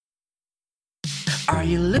Are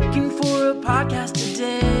you looking for a podcast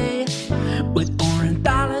today with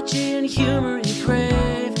ornithology and humor you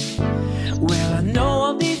crave? Well, I know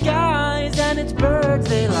all these guys and it's birds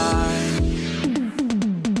they like.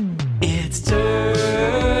 It's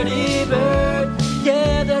Dirty Bird,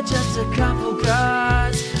 yeah, they're just a couple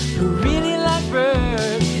guys who really like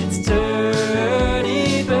birds. It's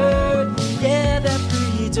Dirty Bird, yeah, they're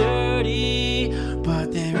pretty dirty,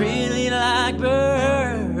 but they really like birds.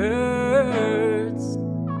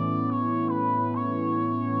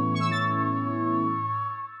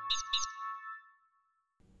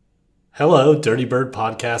 Hello, Dirty Bird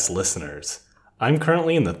Podcast listeners. I'm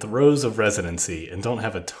currently in the throes of residency and don't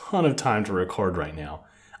have a ton of time to record right now.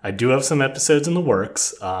 I do have some episodes in the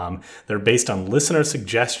works. They're based on listener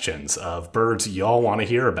suggestions of birds y'all want to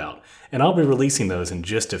hear about, and I'll be releasing those in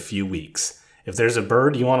just a few weeks. If there's a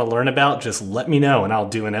bird you want to learn about, just let me know and I'll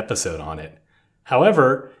do an episode on it.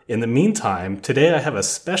 However, in the meantime, today I have a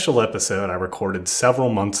special episode I recorded several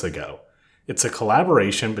months ago. It's a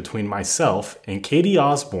collaboration between myself and Katie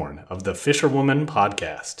Osborn of the Fisherwoman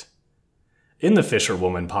podcast. In the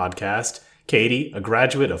Fisherwoman podcast, Katie, a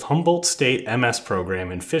graduate of Humboldt State MS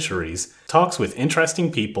program in fisheries, talks with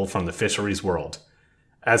interesting people from the fisheries world.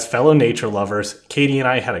 As fellow nature lovers, Katie and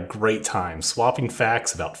I had a great time swapping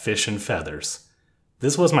facts about fish and feathers.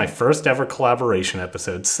 This was my first ever collaboration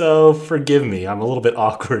episode, so forgive me, I'm a little bit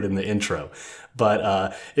awkward in the intro.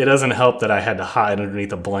 But it doesn't help that I had to hide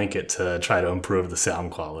underneath a blanket to try to improve the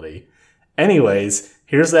sound quality. Anyways,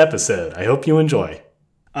 here's the episode. I hope you enjoy.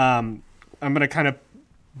 I'm going to kind of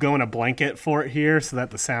go in a blanket for it here so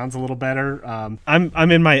that the sound's a little better.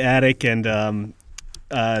 I'm in my attic, and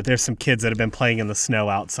there's some kids that have been playing in the snow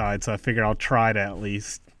outside, so I figure I'll try to at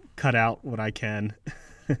least cut out what I can.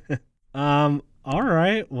 All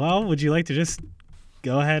right. Well, would you like to just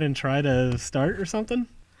go ahead and try to start or something?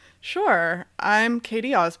 Sure. I'm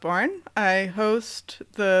Katie Osborn. I host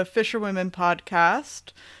the Fisherwoman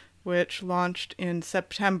podcast, which launched in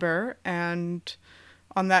September. And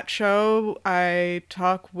on that show, I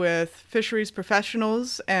talk with fisheries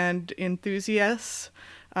professionals and enthusiasts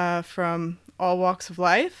from all walks of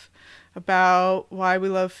life about why we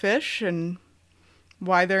love fish and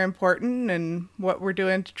why they're important and what we're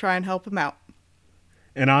doing to try and help them out.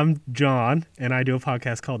 And I'm John, and I do a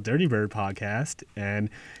podcast called Dirty Bird Podcast, and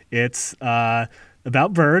it's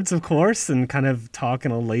about birds, of course, and kind of talk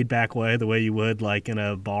in a laid-back way, the way you would like in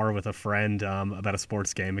a bar with a friend about a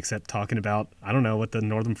sports game, except talking about, I don't know, what the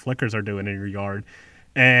northern flickers are doing in your yard.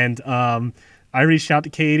 And I reached out to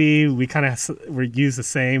Katie. We use the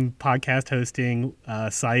same podcast hosting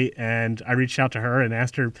site, and I reached out to her and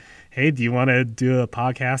asked her, hey, do you want to do a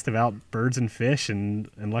podcast about birds and fish? And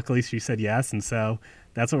luckily she said yes, and so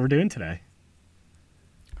that's what we're doing today.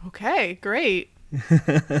 Okay, great.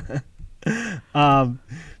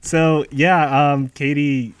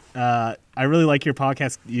 Katie, I really like your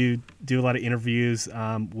podcast. You do a lot of interviews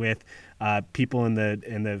with people in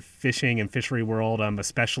the fishing and fishery world,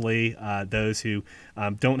 especially those who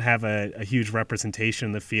don't have a huge representation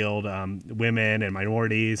in the field, women and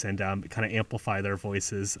minorities, and kind of amplify their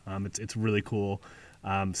voices. It's really cool.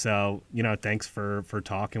 So, thanks for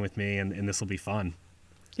talking with me, and this will be fun.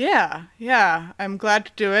 Yeah. I'm glad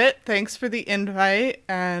to do it. Thanks for the invite.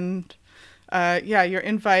 And your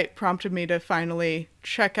invite prompted me to finally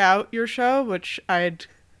check out your show, which I'd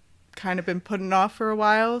kind of been putting off for a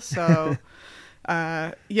while. So,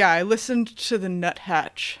 I listened to the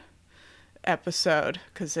Nuthatch episode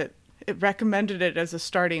because it recommended it as a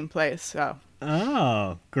starting place. So.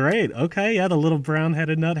 Oh, great. Okay. Yeah. The little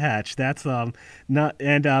brown-headed nuthatch. That's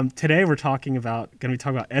today we're going to be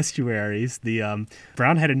talking about estuaries. The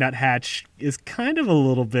brown-headed nuthatch is kind of a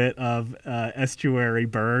little bit of estuary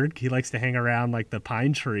bird. He likes to hang around like the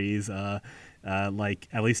pine trees, like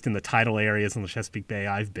at least in the tidal areas in the Chesapeake Bay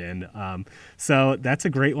I've been. So that's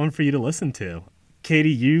a great one for you to listen to.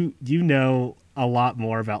 Katie, you know a lot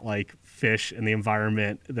more about like fish and the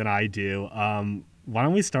environment than I do. Why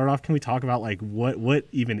don't we start off? Can we talk about like what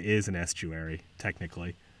even is an estuary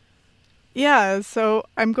technically? Yeah, so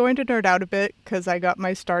I'm going to nerd out a bit because I got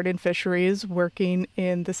my start in fisheries working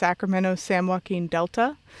in the Sacramento-San Joaquin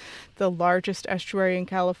Delta, the largest estuary in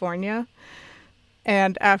California.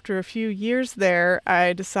 And after a few years there,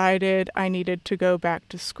 I decided I needed to go back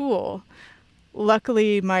to school.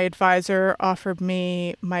 Luckily, my advisor offered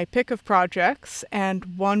me my pick of projects,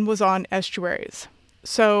 and one was on estuaries.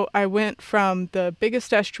 So I went from the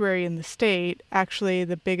biggest estuary in the state, actually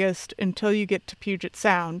the biggest until you get to Puget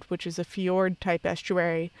Sound, which is a fjord-type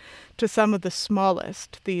estuary, to some of the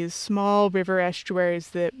smallest, these small river estuaries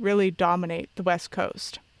that really dominate the West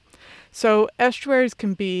Coast. So estuaries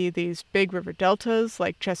can be these big river deltas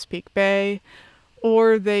like Chesapeake Bay,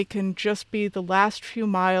 or they can just be the last few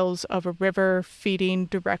miles of a river feeding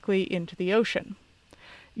directly into the ocean.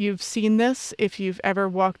 You've seen this if you've ever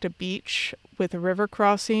walked a beach with a river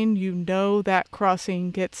crossing. You know that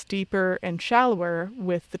crossing gets deeper and shallower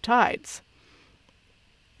with the tides.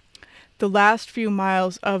 The last few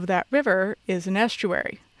miles of that river is an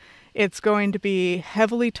estuary. It's going to be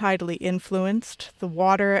heavily tidally influenced. The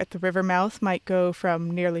water at the river mouth might go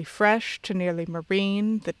from nearly fresh to nearly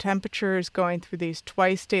marine. The temperature is going through these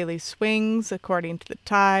twice daily swings according to the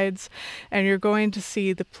tides, and you're going to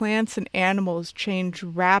see the plants and animals change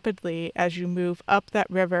rapidly as you move up that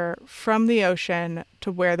river from the ocean to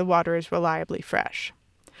where the water is reliably fresh.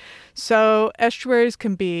 So estuaries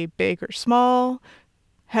can be big or small,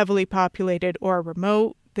 heavily populated or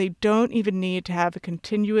remote. They don't even need to have a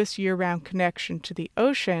continuous year-round connection to the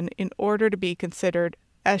ocean in order to be considered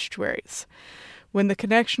estuaries. When the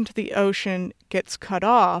connection to the ocean gets cut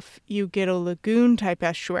off, you get a lagoon-type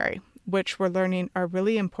estuary, which we're learning are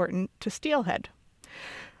really important to steelhead.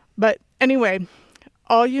 But anyway,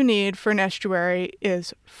 all you need for an estuary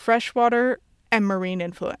is freshwater and marine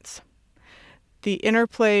influence. The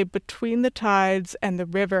interplay between the tides and the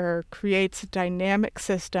river creates a dynamic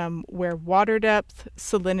system where water depth,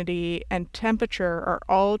 salinity, and temperature are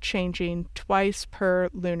all changing twice per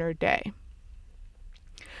lunar day.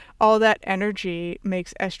 All that energy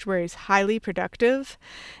makes estuaries highly productive,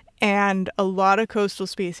 and a lot of coastal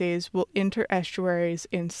species will enter estuaries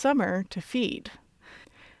in summer to feed.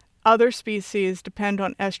 Other species depend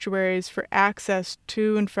on estuaries for access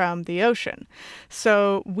to and from the ocean.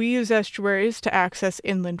 So we use estuaries to access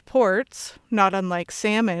inland ports, not unlike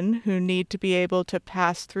salmon, who need to be able to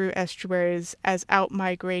pass through estuaries as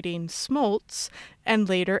out-migrating smolts and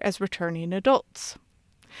later as returning adults.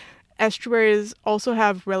 Estuaries also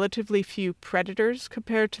have relatively few predators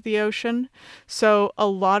compared to the ocean, so a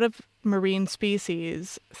lot of marine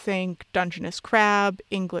species, think Dungeness crab,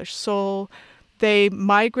 English sole, they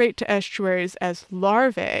migrate to estuaries as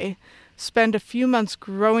larvae, spend a few months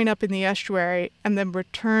growing up in the estuary, and then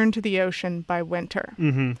return to the ocean by winter.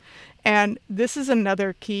 Mm-hmm. And this is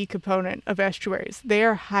another key component of estuaries. They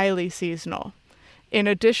are highly seasonal. In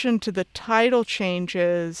addition to the tidal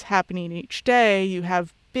changes happening each day, you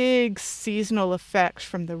have big seasonal effects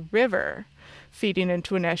from the river feeding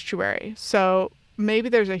into an estuary. So maybe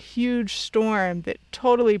there's a huge storm that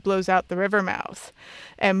totally blows out the river mouth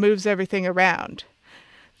and moves everything around.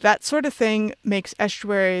 That sort of thing makes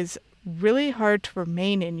estuaries really hard to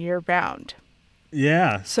remain in year-round.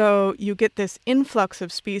 Yeah. So you get this influx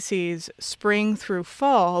of species spring through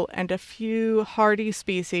fall and a few hardy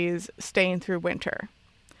species staying through winter.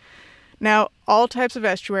 Now, all types of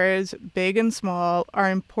estuaries, big and small,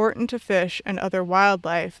 are important to fish and other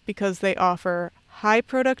wildlife because they offer high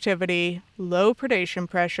productivity, low predation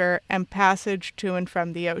pressure, and passage to and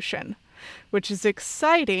from the ocean, which is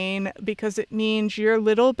exciting because it means your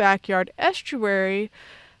little backyard estuary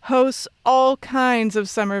hosts all kinds of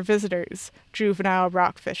summer visitors: juvenile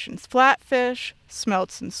rockfish and flatfish,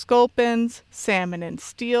 smelts and sculpins, salmon and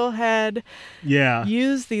steelhead. Yeah.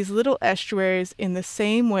 Use these little estuaries in the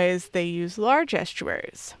same ways they use large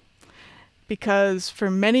estuaries. Because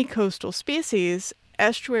for many coastal species,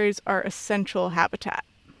 estuaries are essential habitat.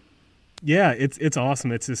 Yeah, it's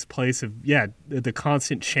awesome. It's this place of, the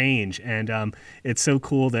constant change. And it's so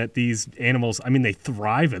cool that these animals, they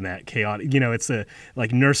thrive in that chaotic, it's a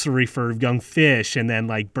like nursery for young fish, and then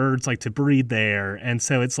like birds like to breed there. And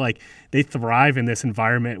so it's like they thrive in this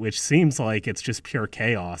environment, which seems like it's just pure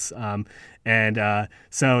chaos.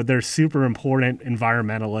 So they're super important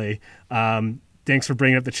environmentally. Thanks for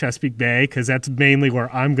bringing up the Chesapeake Bay, because that's mainly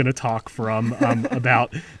where I'm going to talk from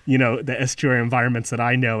about, the estuary environments that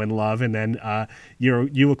I know and love. And then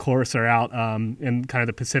you of course, are out in kind of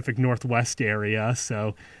the Pacific Northwest area.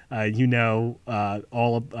 So,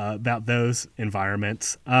 all about those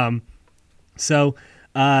environments. I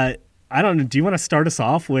don't know, do you want to start us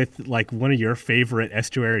off with like one of your favorite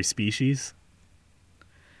estuary species?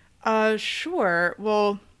 Sure.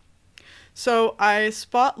 Well, so I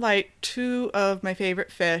spotlight two of my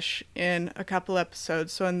favorite fish in a couple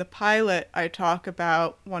episodes. So in the pilot, I talk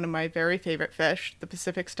about one of my very favorite fish, the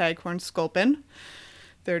Pacific staghorn sculpin.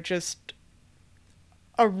 They're just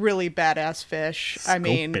a really badass fish.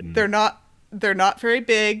 Sculpin. They're not very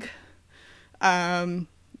big. They're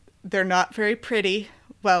not very pretty.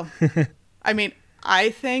 Well, I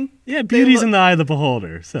think beauty's in the eye of the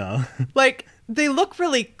beholder. So like they look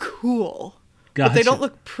really cool, gotcha. But they don't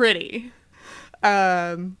look pretty.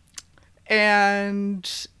 And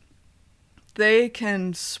they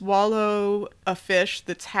can swallow a fish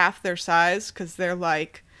that's half their size because they're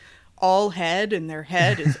like all head and their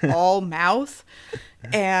head is all mouth.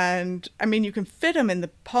 And I mean, you can fit them in the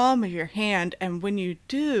palm of your hand. And when you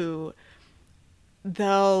do,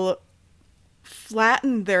 they'll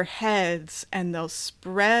flatten their heads and they'll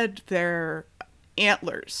spread their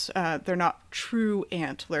antlers. They're not true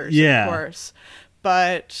antlers, of course,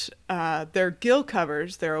 but their gill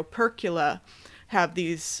covers, their opercula, have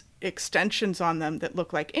these extensions on them that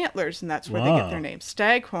look like antlers, and that's where they get their name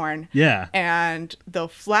staghorn. Yeah. And they'll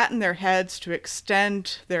flatten their heads to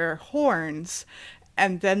extend their horns,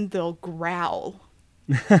 and then they'll growl.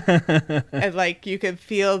 And like you can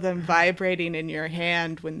feel them vibrating in your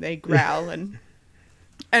hand when they growl, and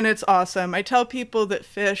it's awesome. I tell people that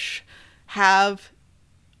fish have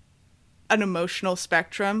an emotional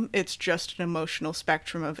spectrum. It's just an emotional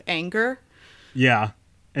spectrum of anger. Yeah.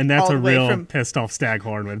 And that's all a the way real from- pissed off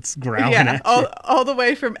staghorn when it's growling at you. all the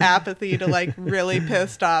way from apathy to like really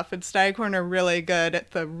pissed off. And staghorn are really good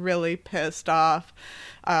at the really pissed off.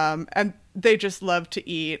 And they just love to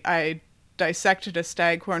eat. I dissected a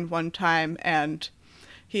staghorn one time, and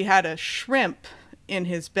he had a shrimp in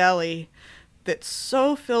his belly that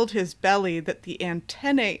so filled his belly that the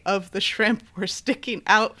antennae of the shrimp were sticking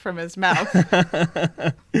out from his mouth.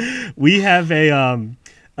 We have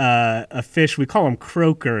a fish, we call them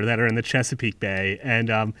croaker, that are in the Chesapeake Bay,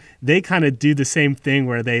 and they kind of do the same thing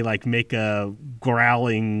where they like make a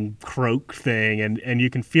growling croak thing, and you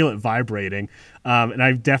can feel it vibrating. And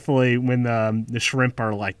I've definitely, when the shrimp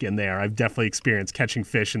are like in there, I've definitely experienced catching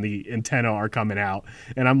fish and the antennae are coming out,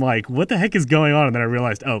 and I'm like, what the heck is going on? And then I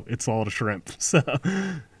realized, oh, it's all the shrimp. So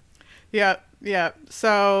yeah.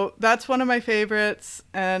 So that's one of my favorites,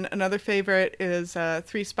 and another favorite is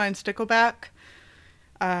three-spine stickleback.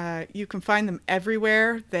 You can find them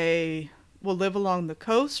everywhere. They will live along the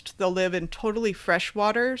coast. They'll live in totally fresh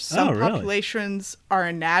water. Some populations are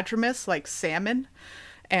anadromous, like salmon,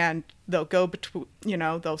 and they'll go between,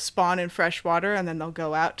 they'll spawn in fresh water and then they'll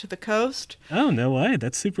go out to the coast. Oh, no way.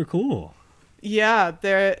 That's super cool. Yeah,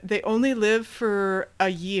 they only live for a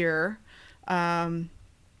year. And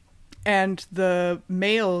the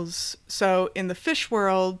males, so in the fish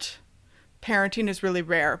world, parenting is really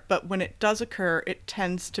rare, but when it does occur, it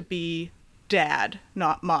tends to be dad,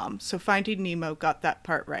 not mom. So Finding Nemo got that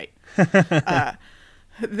part right.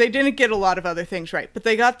 They didn't get a lot of other things right, but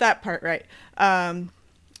they got that part right. And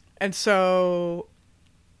so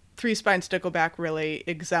three-spine stickleback really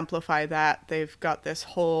exemplify that. They've got this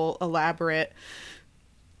whole elaborate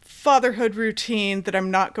fatherhood routine that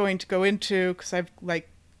I'm not going to go into because I've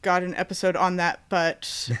got an episode on that,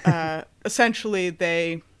 but essentially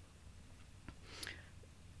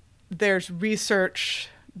there's research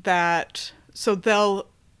that, so they'll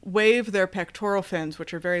wave their pectoral fins,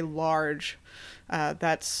 which are very large.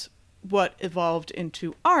 That's what evolved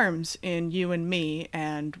into arms in you and me,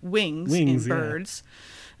 and wings in birds.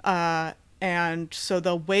 And so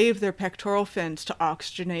they'll wave their pectoral fins to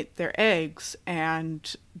oxygenate their eggs,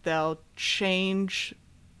 and they'll change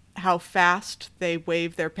how fast they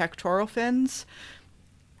wave their pectoral fins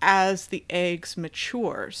as the eggs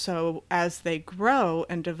mature. So as they grow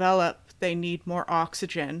and develop, they need more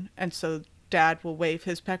oxygen, and so dad will wave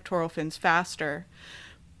his pectoral fins faster.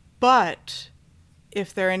 But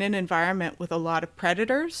if they're in an environment with a lot of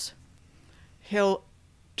predators, he'll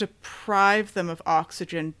deprive them of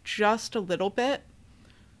oxygen just a little bit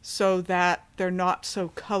so that they're not so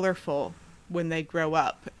colorful when they grow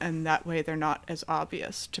up, and that way they're not as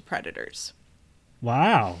obvious to predators.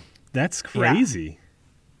 Wow, that's crazy.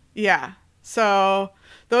 Yeah. So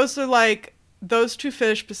those are those two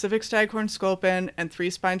fish, Pacific staghorn sculpin and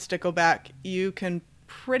three-spine stickleback. You can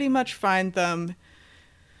pretty much find them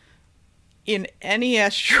in any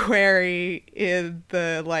estuary in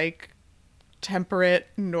the temperate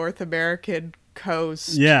North American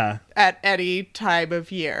coast. Yeah. At any time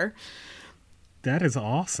of year. That is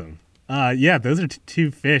awesome. Those are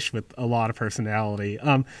two fish with a lot of personality.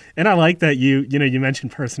 And I like that you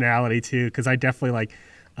mentioned personality too, because I definitely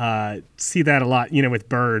see that a lot, with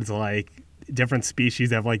birds, different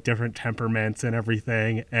species have different temperaments and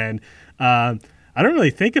everything. And I don't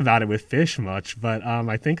really think about it with fish much, but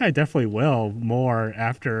I think I definitely will more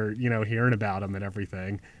after, hearing about them and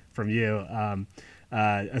everything from you.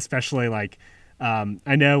 Especially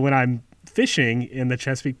I know when I'm fishing in the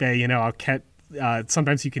Chesapeake Bay, I'll catch,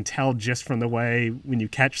 sometimes you can tell just from the way when you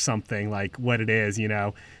catch something what it is,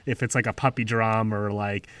 if it's a puppy drum or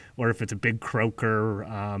if it's a big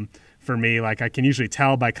croaker. For me, I can usually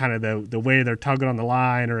tell by kind of the way they're tugging on the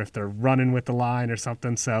line, or if they're running with the line or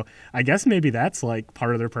something. So I guess maybe that's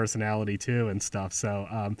part of their personality too and stuff.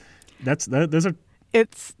 So those are.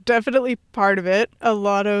 It's definitely part of it. A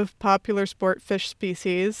lot of popular sport fish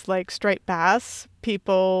species like striped bass,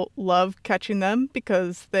 people love catching them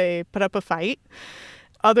because they put up a fight.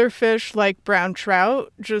 Other fish like brown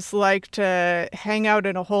trout just like to hang out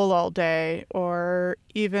in a hole all day or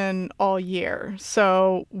even all year.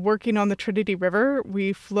 So working on the Trinity River,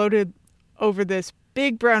 we floated over this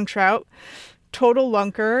big brown trout, total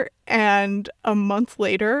lunker, and a month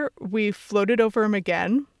later we floated over him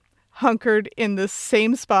again, hunkered in the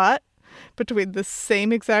same spot between the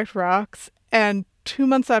same exact rocks, and 2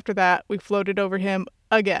 months after that we floated over him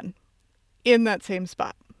again in that same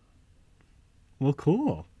spot. Well,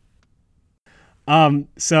 cool.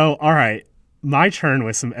 So, all right, my turn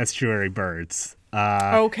with some estuary birds.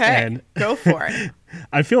 Okay, and go for it.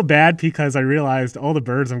 I feel bad because I realized all the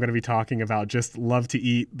birds I'm going to be talking about just love to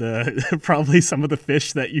eat the probably some of the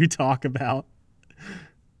fish that you talk about.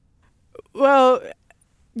 Well,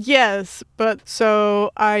 yes, but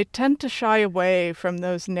so I tend to shy away from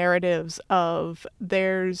those narratives of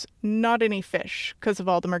there's not any fish because of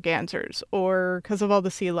all the mergansers or because of all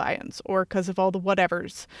the sea lions or because of all the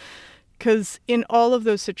whatevers. Because in all of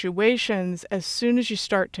those situations, as soon as you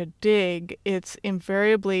start to dig, it's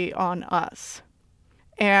invariably on us.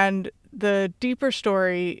 And the deeper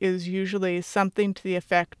story is usually something to the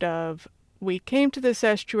effect of, we came to this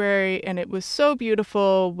estuary and it was so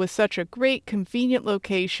beautiful with such a great convenient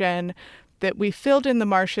location that we filled in the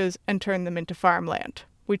marshes and turned them into farmland.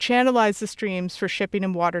 We channelized the streams for shipping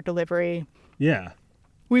and water delivery. Yeah.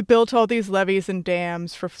 We built all these levees and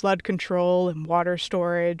dams for flood control and water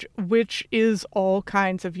storage, which is all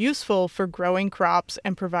kinds of useful for growing crops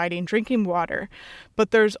and providing drinking water.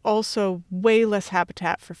 But there's also way less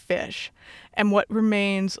habitat for fish, and what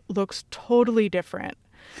remains looks totally different.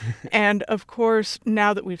 And of course,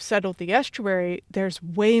 now that we've settled the estuary, there's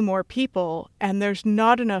way more people, and there's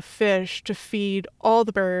not enough fish to feed all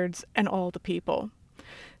the birds and all the people.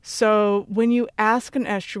 So when you ask an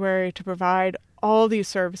estuary to provide all these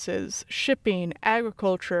services, shipping,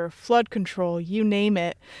 agriculture, flood control, you name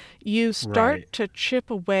it, you start to chip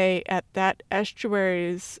away at that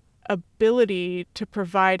estuary's ability to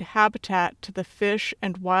provide habitat to the fish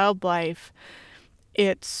and wildlife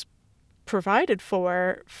it's provided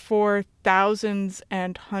for thousands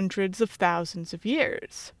and hundreds of thousands of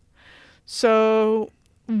years. So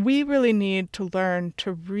we really need to learn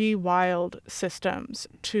to rewild systems,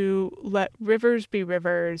 to let rivers be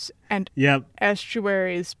rivers and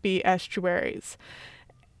estuaries be estuaries.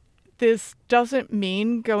 This doesn't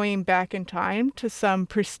mean going back in time to some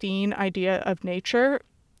pristine idea of nature.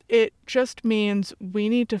 It just means we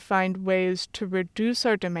need to find ways to reduce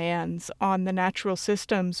our demands on the natural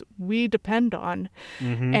systems we depend on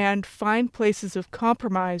and find places of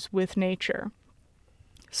compromise with nature,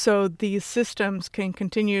 so these systems can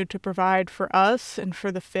continue to provide for us and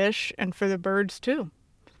for the fish and for the birds too.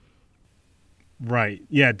 Right.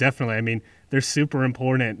 Yeah, definitely. I mean, they're super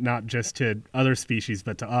important, not just to other species,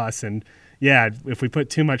 but to us. And yeah, if we put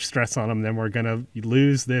too much stress on them, then we're going to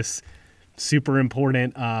lose this super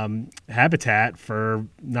important habitat for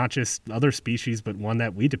not just other species, but one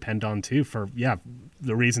that we depend on too for,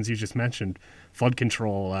 the reasons you just mentioned: flood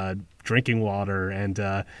control, drinking water, and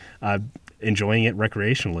enjoying it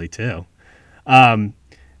recreationally too.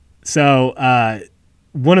 So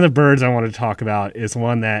one of the birds I wanted to talk about is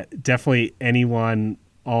one that definitely anyone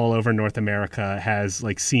all over North America has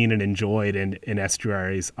seen and enjoyed in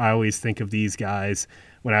estuaries. I always think of these guys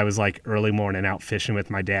when I was early morning out fishing with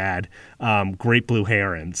my dad. Great blue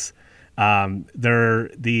herons. They're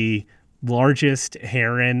the largest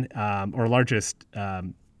heron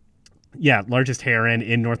largest heron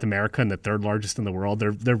in North America and the third largest in the world.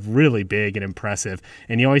 They're really big and impressive,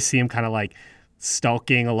 and you always see them kind of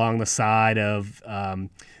stalking along the side of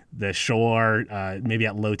the shore, maybe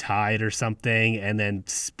at low tide or something, and then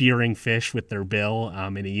spearing fish with their bill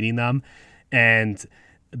and eating them. And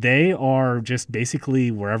they are just basically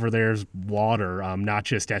wherever there's water, not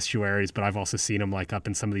just estuaries, but I've also seen them up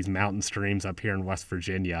in some of these mountain streams up here in West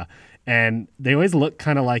Virginia. And they always look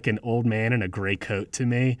kind of like an old man in a gray coat to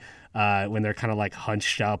me. When they're kind of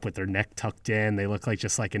hunched up with their neck tucked in, they look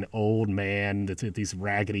just like an old man with these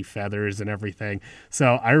raggedy feathers and everything.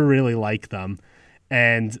 So I really like them.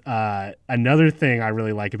 And another thing I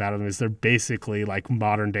really like about them is they're basically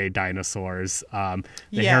modern day dinosaurs. The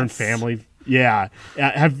heron family. Yeah.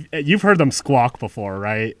 You've heard them squawk before,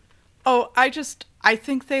 right? Oh, I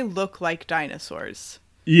think they look like dinosaurs.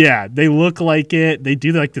 Yeah, they look like it. They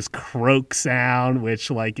do this croak sound, which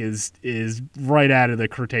is right out of the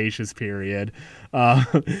Cretaceous period.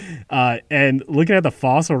 And looking at the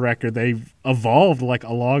fossil record, they've evolved like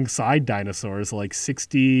alongside dinosaurs. Like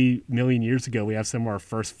 60 million years ago, we have some of our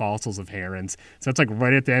first fossils of herons. So it's like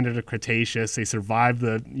right at the end of the Cretaceous. They survived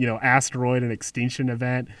the asteroid and extinction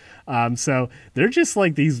event. So they're just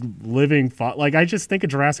like these living like I just think of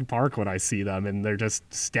Jurassic Park when I see them, and they're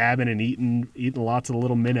just stabbing and eating lots of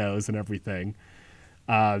little minnows and everything.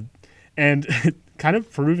 And kind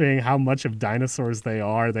of proving how much of dinosaurs they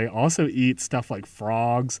are. They also eat stuff like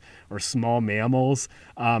frogs or small mammals.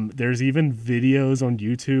 There's even videos on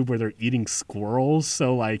YouTube where they're eating squirrels.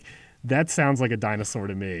 So like that sounds like a dinosaur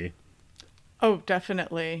to me. Oh,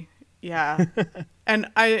 definitely. Yeah.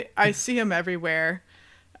 And I see them everywhere.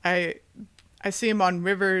 I see them on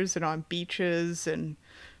rivers and on beaches and,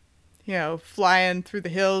 flying through the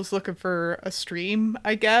hills looking for a stream,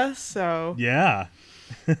 I guess. So yeah.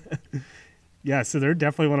 Yeah, so they're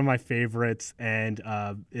definitely one of my favorites, and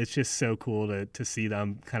it's just so cool to see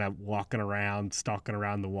them kind of walking around, stalking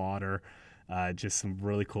around the water. Just some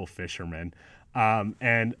really cool fishermen.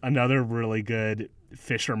 And another really good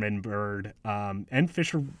fisherman bird and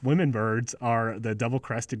fisherwomen birds are the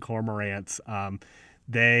double-crested cormorants.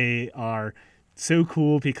 They are so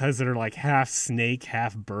cool because they're like half snake,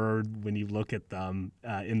 half bird. When you look at them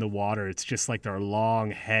in the water, it's just like their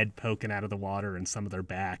long head poking out of the water and some of their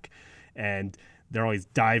back. And they're always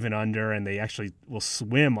diving under, and they actually will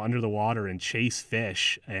swim under the water and chase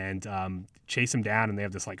fish and chase them down. And they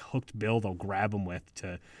have this like hooked bill they'll grab them with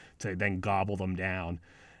to then gobble them down.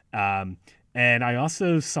 And I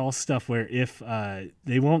also saw stuff where if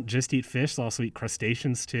they won't just eat fish, they'll also eat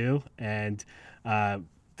crustaceans too. And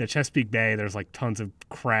the Chesapeake Bay, there's like tons of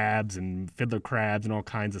crabs and fiddler crabs and all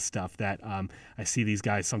kinds of stuff that I see these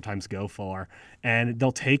guys sometimes go for. And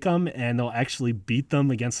they'll take them and they'll actually beat them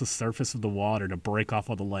against the surface of the water to break off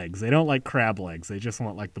all the legs. They don't like crab legs. They just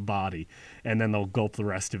want like the body. And then they'll gulp the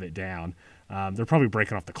rest of it down. They're probably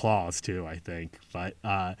breaking off the claws too, I think. But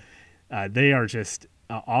they are just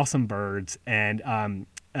awesome birds. And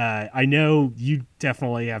I know you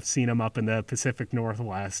definitely have seen them up in the Pacific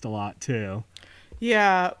Northwest a lot too.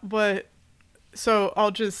 Yeah, what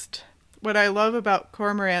I love about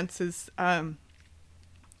cormorants is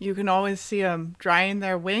you can always see them drying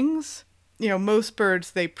their wings. Most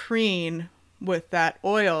birds, they preen with that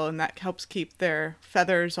oil, and that helps keep their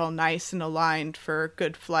feathers all nice and aligned for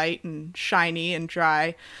good flight and shiny and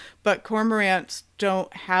dry. But cormorants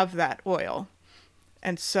don't have that oil.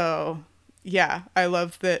 And so, yeah, I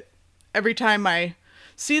love that every time I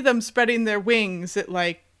see them spreading their wings, it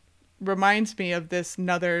like reminds me of this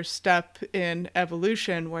another step in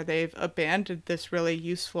evolution where they've abandoned this really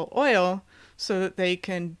useful oil so that they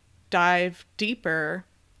can dive deeper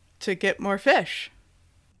to get more fish.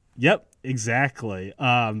 Yep, exactly.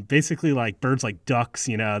 Basically, like birds like ducks,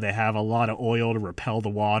 they have a lot of oil to repel the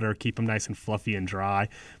water, keep them nice and fluffy and dry.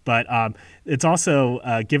 But it's also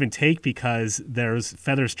give and take because there's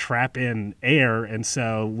feathers trap in air. And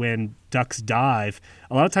so when ducks dive,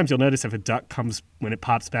 a lot of times you'll notice if a duck comes, when it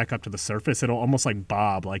pops back up to the surface, it'll almost like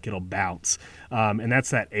bob, like it'll bounce. And that's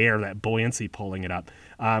that air, that buoyancy pulling it up.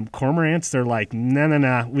 Cormorants, they're like,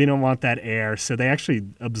 no, we don't want that air. So they actually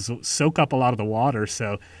soak up a lot of the water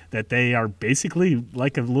so that they are basically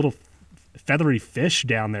like a little feathery fish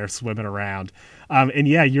down there swimming around. And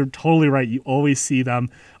yeah, you're totally right. You always see them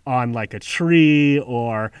on like a tree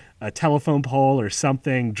or a telephone pole or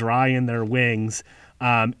something, drying their wings.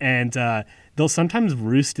 And they'll sometimes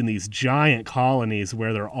roost in these giant colonies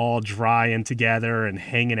where they're all drying together and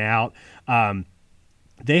hanging out.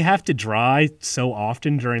 They have to dry so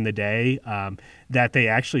often during the day that they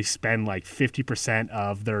actually spend like 50%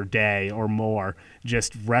 of their day or more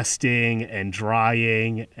just resting and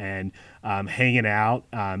drying and hanging out.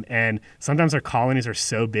 And sometimes their colonies are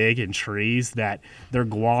so big in trees that their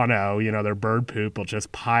guano, their bird poop will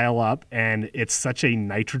just pile up, and it's such a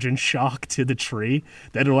nitrogen shock to the tree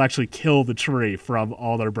that it'll actually kill the tree from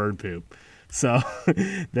all their bird poop. So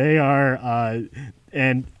they are,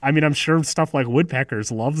 and I mean, I'm sure stuff like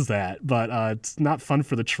woodpeckers loves that, but it's not fun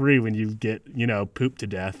for the tree when you get, pooped to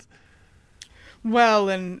death. Well,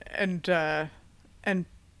 and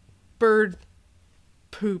bird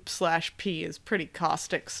poop / pee is pretty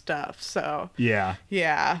caustic stuff. So yeah,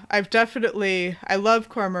 I love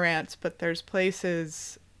cormorants, but there's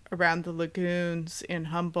places around the lagoons in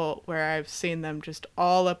Humboldt where I've seen them just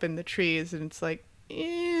all up in the trees, and it's like,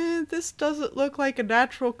 this doesn't look like a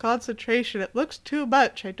natural concentration. It looks too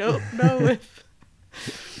much. I don't know if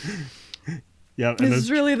this is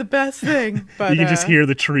really the best thing. But you can just hear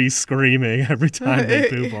the trees screaming every time they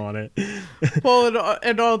poop on it. Well,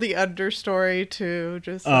 and all the understory too.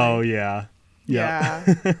 Just yeah. Yeah.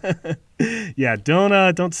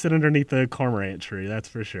 Don't sit underneath the cormorant tree. That's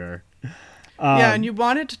for sure. Yeah, and you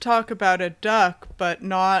wanted to talk about a duck, but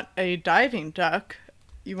not a diving duck.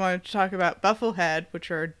 You wanted to talk about bufflehead,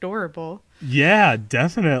 which are adorable. Yeah,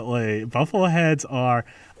 definitely. Buffleheads are,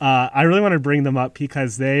 I really want to bring them up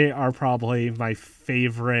because they are probably my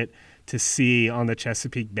favorite to see on the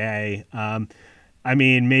Chesapeake Bay. I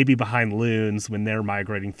mean, maybe behind loons when they're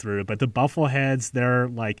migrating through, but the buffleheads, they're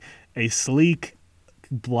like a sleek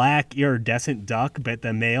black iridescent duck, but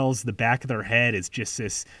the males, the back of their head is just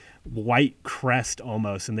this white crest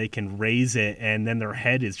almost, and they can raise it, and then their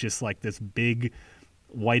head is just like this big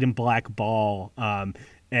white and black ball,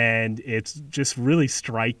 and it's just really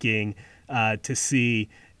striking to see.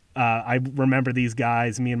 I remember these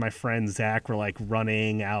guys, me and my friend Zach, were like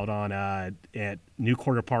running out on at New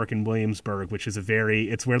Quarter Park in Williamsburg, which is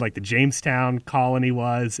it's where like the Jamestown colony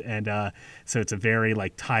was, and so it's a very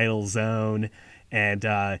like tidal zone,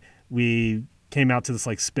 and we came out to this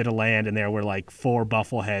like spit of land, and there were like 4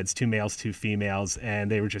 buffleheads, 2 males, 2 females, and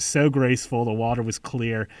they were just so graceful. The water was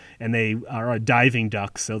clear, and they are a diving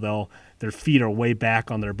duck, so their feet are way back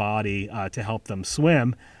on their body to help them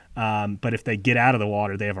swim. But if they get out of the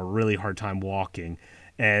water, they have a really hard time walking.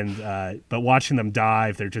 And but watching them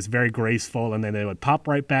dive, they're just very graceful, and then they would pop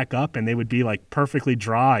right back up, and they would be like perfectly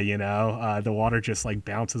dry. The water just like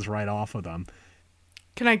bounces right off of them.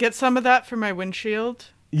 Can I get some of that for my windshield?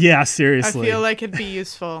 Yeah, seriously. I feel like it'd be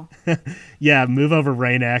useful. Yeah, move over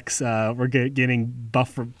Rain-X. We're getting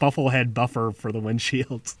bufflehead buffer for the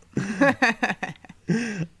windshields.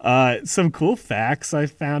 Some cool facts I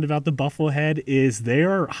found about the bufflehead is they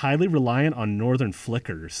are highly reliant on northern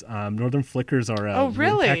flickers. Northern flickers are a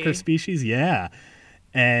woodpecker species. Yeah.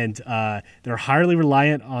 And they're highly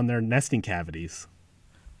reliant on their nesting cavities.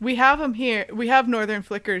 We have them here. We have northern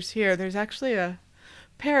flickers here. There's actually a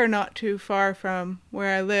pair not too far from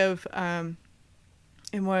where I live in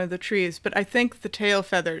one of the trees, but I think the tail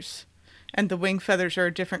feathers and the wing feathers are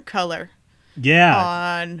a different color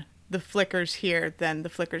on the flickers here than the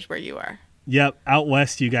flickers where you are. Yep. Out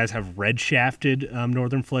west you guys have red shafted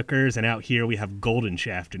northern flickers, and out here we have golden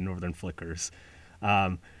shafted northern flickers.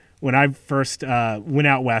 When I first went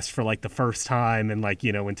out west for like the first time and like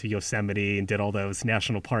went to Yosemite and did all those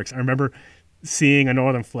national parks, I remember seeing a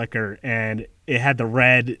northern flicker, and it had the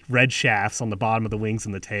red shafts on the bottom of the wings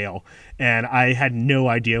and the tail, and I had no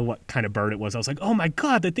idea what kind of bird it was. I was like, oh my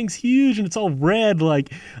god, that thing's huge and it's all red,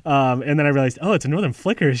 like and then I realized, oh, it's a northern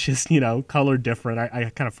flicker. It's just colored different.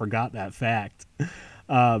 I kind of forgot that fact.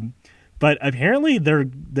 But apparently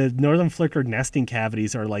the northern flicker nesting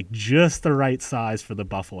cavities are like just the right size for the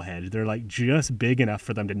bufflehead. They're like just big enough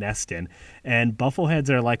for them to nest in. And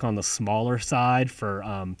buffleheads are like on the smaller side for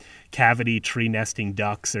cavity tree nesting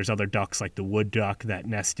ducks. There's other ducks like the wood duck that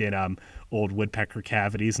nest in old woodpecker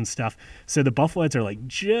cavities and stuff. So the buffleheads are like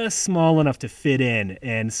just small enough to fit in.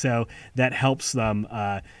 And so that helps them,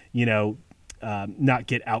 not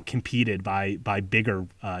get outcompeted by bigger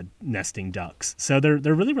nesting ducks. So they're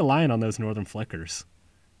really reliant on those northern flickers.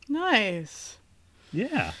 Nice.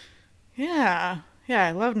 Yeah. Yeah. Yeah,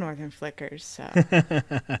 I love northern flickers. So.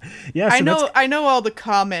 Yeah, so I know all the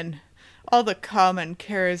common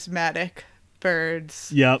charismatic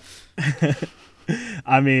birds. Yep.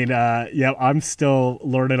 I mean, I'm still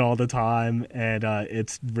learning all the time, and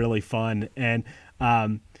it's really fun. And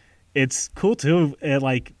it's cool too,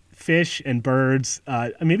 like fish and birds,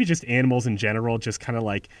 maybe just animals in general, just kind of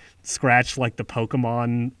like scratch like the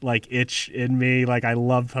Pokemon like itch in me. Like I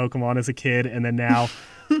loved Pokemon as a kid, and then now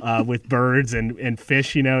with birds and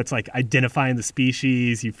fish, it's like identifying the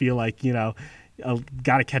species. You feel like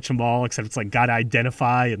got to catch them all, except it's like got to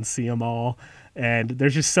identify and see them all. And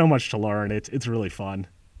there's just so much to learn. It's really fun.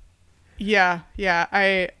 Yeah.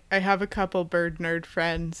 I have a couple bird nerd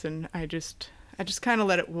friends, and I just kind of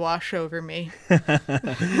let it wash over me.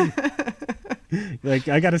 Like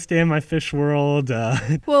I got to stay in my fish world.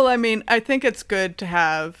 Well, I mean, I think it's good to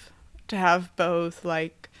have both.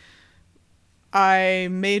 Like, I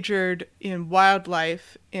majored in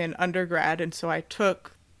wildlife in undergrad, and so I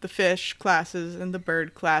took the fish classes and the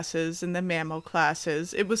bird classes and the mammal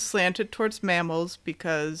classes. It was slanted towards mammals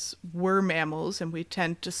because we're mammals, and we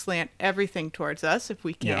tend to slant everything towards us if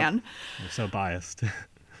we can. Yep. We're so biased.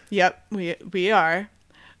 Yep, we are.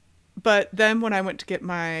 But then when I went to get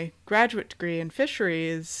my graduate degree in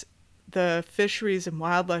fisheries, the fisheries and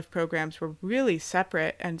wildlife programs were really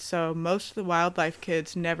separate. And so most of the wildlife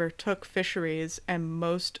kids never took fisheries, and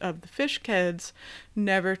most of the fish kids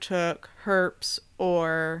never took herps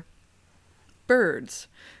or birds.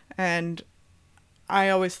 And I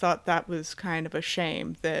always thought that was kind of a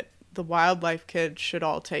shame, that the wildlife kids should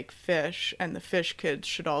all take fish and the fish kids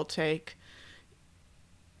should all take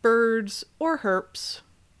birds or herps.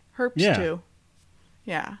 Herps too.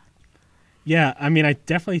 Yeah. Yeah, I mean, I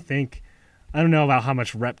definitely think, I don't know about how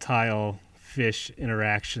much reptile fish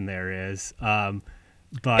interaction there is,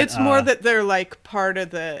 but It's more that they're like part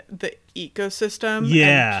of the ecosystem.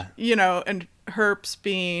 Yeah. And herps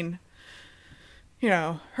being,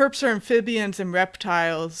 herps are amphibians and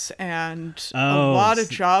reptiles, and a lot of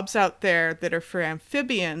jobs out there that are for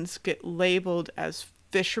amphibians get labeled as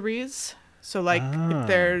fisheries. So like if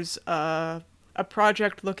there's a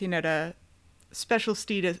project looking at a special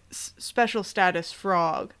status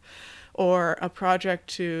frog, or a project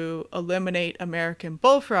to eliminate American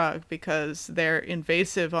bullfrog because they're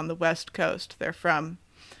invasive on the West Coast. They're from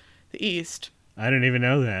the East. I didn't even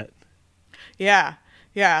know that. Yeah.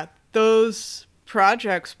 Those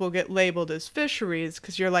projects will get labeled as fisheries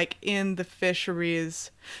because you're like in the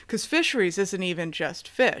fisheries. Because fisheries isn't even just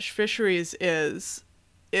fish. Fisheries is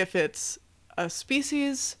if it's a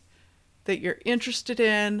species that you're interested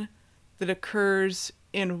in that occurs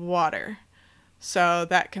in water. So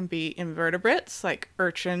that can be invertebrates like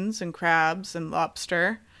urchins and crabs and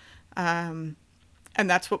lobster. And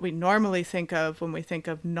that's what we normally think of when we think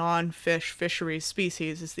of non-fish fisheries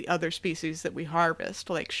species, is the other species that we harvest,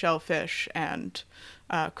 like shellfish and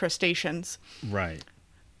crustaceans. Right.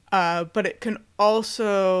 But it can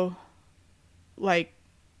also, like,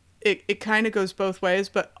 it kind of goes both ways,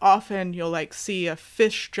 but often you'll like see a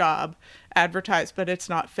fish job advertised, but it's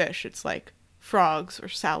not fish. It's like frogs or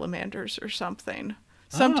salamanders or something.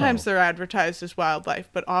 Sometimes they're advertised as wildlife,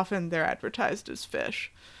 but often they're advertised as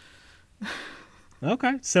fish.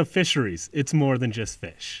 Okay, so fisheries. It's more than just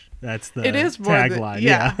fish. That's the it is more tagline.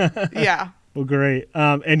 Yeah. Well, great.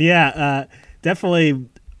 Definitely.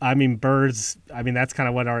 I mean, birds. I mean, that's kind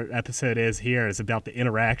of what our episode is here. Is about the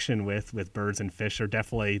interaction with birds and fish.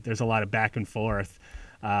 There's a lot of back and forth.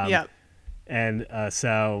 Yep. And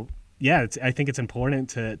so. Yeah, I think it's important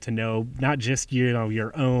to know not just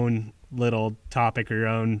your own little topic or your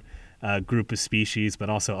own group of species, but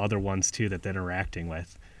also other ones too that they're interacting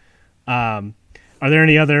with. Are there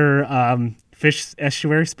any other fish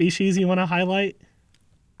estuary species you want to highlight?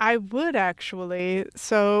 I would actually.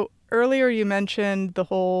 So earlier you mentioned the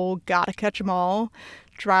whole gotta catch 'em all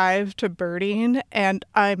drive to birding, and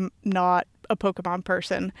I'm not a Pokemon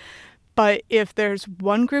person. But if there's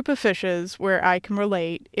one group of fishes where I can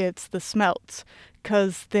relate, it's the smelts,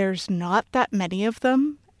 because there's not that many of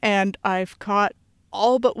them, and I've caught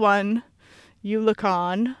all but one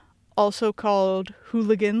Eulicon, also called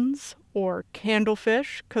hooligans or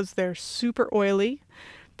candlefish, because they're super oily.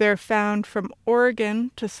 They're found from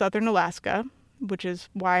Oregon to southern Alaska, which is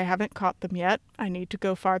why I haven't caught them yet. I need to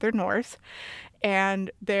go farther north. And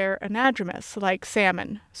they're anadromous, like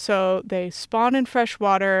salmon. So they spawn in fresh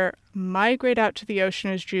water, migrate out to the ocean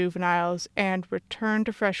as juveniles, and return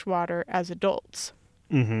to fresh water as adults.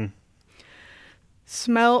 Mm-hmm.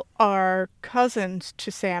 Smelt are cousins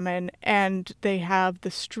to salmon, and they have the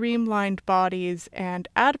streamlined bodies and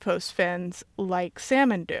adipose fins like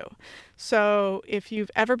salmon do. So if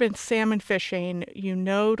you've ever been salmon fishing, you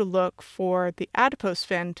know to look for the adipose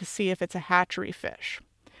fin to see if it's a hatchery fish.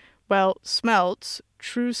 Well, smelts,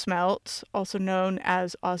 true smelts, also known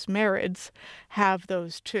as osmerids, have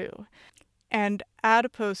those too. And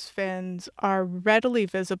adipose fins are readily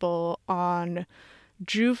visible on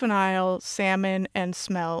juvenile salmon and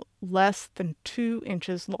smelt less than 2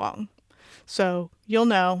 inches long. So you'll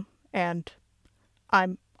know, and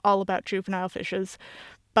I'm all about juvenile fishes.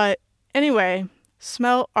 But anyway,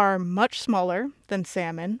 smelt are much smaller than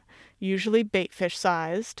salmon, usually baitfish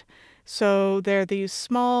sized. So they're these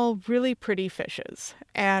small, really pretty fishes,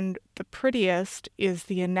 and the prettiest is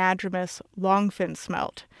the anadromous longfin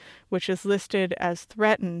smelt, which is listed as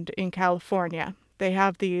threatened in California. They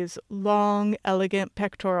have these long, elegant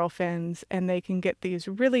pectoral fins, and they can get these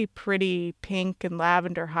really pretty pink and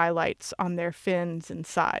lavender highlights on their fins and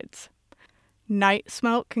sides. Night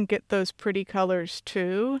smelt can get those pretty colors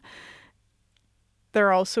too.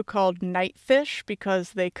 They're also called night fish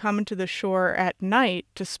because they come into the shore at night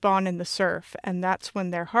to spawn in the surf, and that's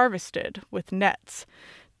when they're harvested with nets.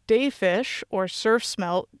 Day fish or surf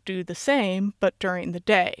smelt do the same, but during the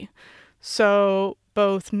day. So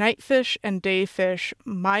both night fish and day fish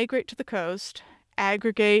migrate to the coast,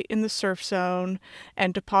 aggregate in the surf zone,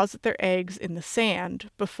 and deposit their eggs in the sand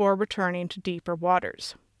before returning to deeper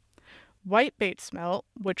waters. Whitebait smelt,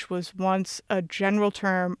 which was once a general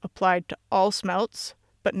term applied to all smelts,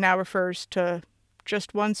 but now refers to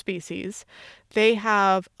just one species, they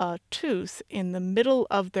have a tooth in the middle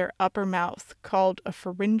of their upper mouth called a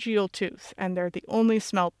pharyngeal tooth, and they're the only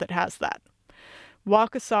smelt that has that.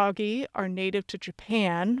 Wakasagi are native to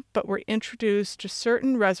Japan, but were introduced to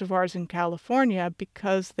certain reservoirs in California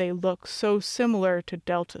because they look so similar to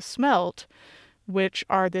Delta smelt, which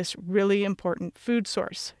are this really important food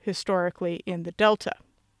source historically in the Delta.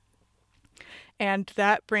 And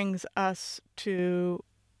that brings us to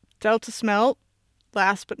Delta smelt.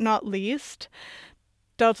 Last but not least,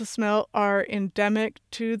 Delta smelt are endemic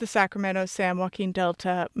to the Sacramento-San Joaquin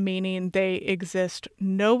Delta, meaning they exist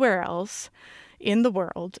nowhere else in the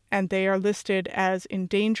world, and they are listed as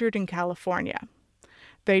endangered in California.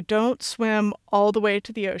 They don't swim all the way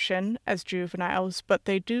to the ocean as juveniles, but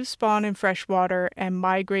they do spawn in freshwater and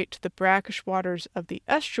migrate to the brackish waters of the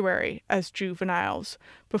estuary as juveniles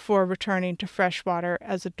before returning to freshwater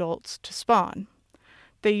as adults to spawn.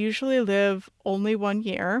 They usually live only 1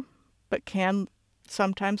 year, but can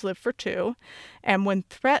sometimes live for 2, and when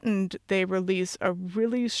threatened, they release a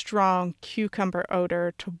really strong cucumber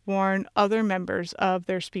odor to warn other members of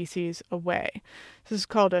their species away. This is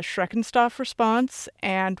called a Schreckenstoff response,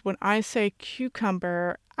 and when I say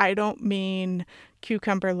cucumber, I don't mean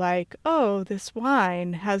cucumber like, oh, this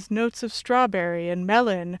wine has notes of strawberry and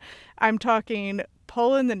melon. I'm talking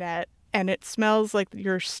pull in the net, and it smells like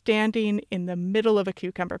you're standing in the middle of a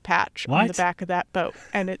cucumber patch on the back of that boat,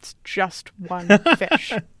 and it's just one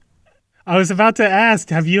fish. I was about to ask,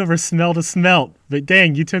 have you ever smelled a smelt? But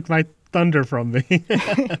dang, you took my thunder from me.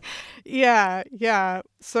 Yeah.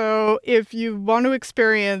 So if you want to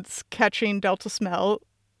experience catching Delta smelt,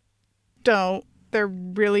 don't. They're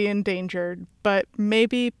really endangered, but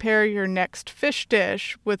maybe pair your next fish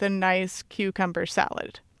dish with a nice cucumber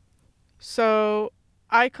salad. So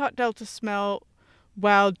I caught Delta smelt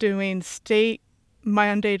while doing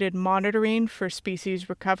state-mandated monitoring for species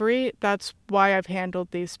recovery. That's why I've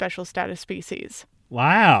handled these special status species.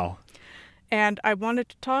 Wow. And I wanted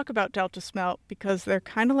to talk about Delta smelt because they're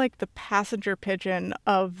kind of like the passenger pigeon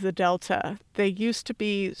of the Delta. They used to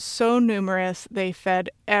be so numerous, they fed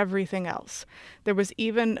everything else. There was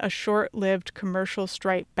even a short-lived commercial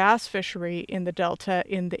striped bass fishery in the Delta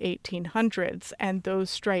in the 1800s, and those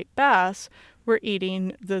striped bass were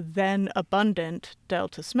eating the then abundant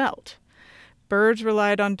Delta smelt. Birds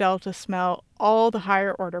relied on Delta smelt, all the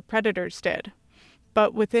higher order predators did.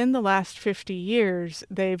 But within the last 50 years,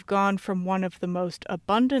 they've gone from one of the most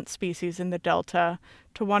abundant species in the Delta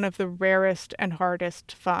to one of the rarest and hardest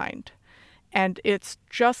to find. And it's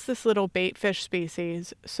just this little baitfish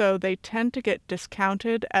species, so they tend to get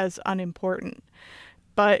discounted as unimportant.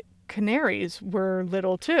 But canaries were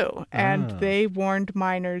little too, and they warned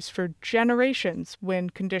miners for generations when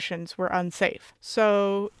conditions were unsafe.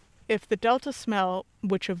 So if the Delta smelt,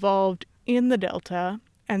 which evolved in the Delta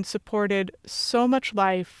and supported so much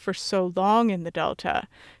life for so long in the Delta,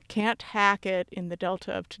 can't hack it in the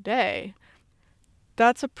Delta of today,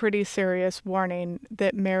 that's a pretty serious warning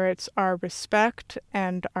that merits our respect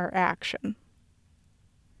and our action.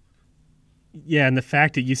 Yeah, and the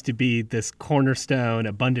fact it used to be this cornerstone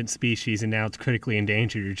abundant species and now it's critically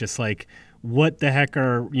endangered, you're just like, what the heck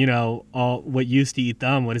are, all what used to eat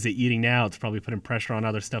them? What is it eating now? It's probably putting pressure on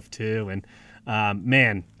other stuff too. And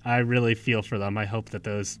man, I really feel for them. I hope that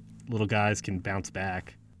those little guys can bounce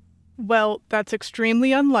back. Well, that's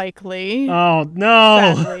extremely unlikely. Oh,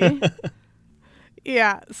 no. Sadly.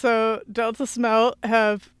 Yeah, so Delta smelt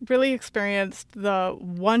have really experienced the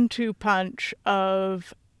 1-2 punch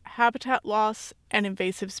of habitat loss and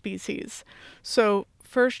invasive species. So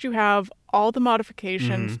first you have all the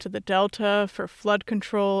modifications to the Delta for flood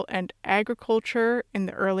control and agriculture in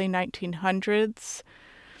the early 1900s,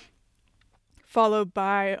 followed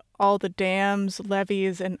by all the dams,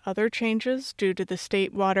 levees, and other changes due to the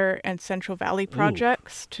State Water and Central Valley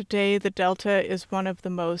projects. Today, the Delta is one of the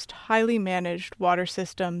most highly managed water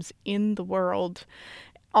systems in the world.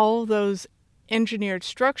 All those engineered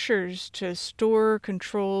structures to store,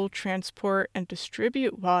 control, transport, and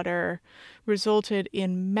distribute water resulted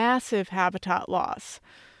in massive habitat loss.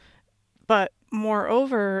 But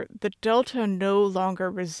moreover, the Delta no longer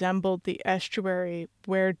resembled the estuary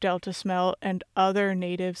where Delta smelt and other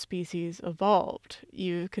native species evolved.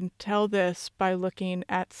 You can tell this by looking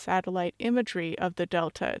at satellite imagery of the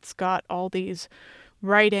Delta. It's got all these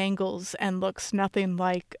right angles and looks nothing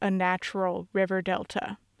like a natural river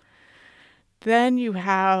delta. Then you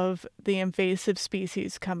have the invasive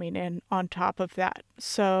species coming in on top of that.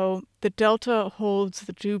 So the Delta holds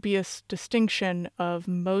the dubious distinction of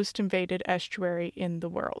most invaded estuary in the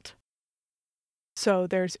world. So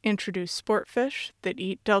there's introduced sport fish that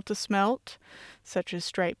eat Delta smelt, such as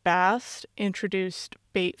striped bass, introduced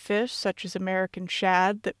bait fish, such as American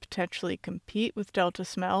shad, that potentially compete with Delta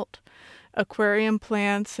smelt, Aquarium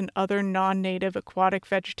plants and other non-native aquatic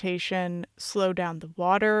vegetation slow down the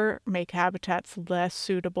water, make habitats less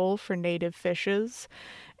suitable for native fishes.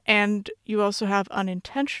 And you also have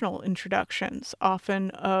unintentional introductions, often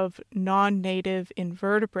of non-native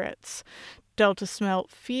invertebrates. Delta smelt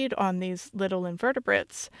feed on these little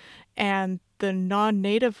invertebrates, and the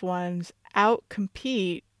non-native ones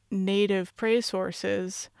outcompete native prey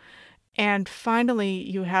sources. And finally,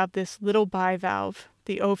 you have this little bivalve,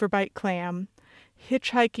 the overbite clam,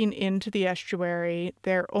 hitchhiking into the estuary.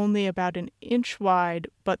 They're only about an inch wide,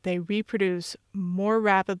 but they reproduce more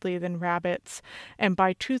rapidly than rabbits, and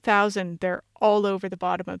by 2000, they're all over the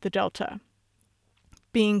bottom of the delta.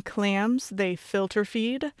 Being clams, they filter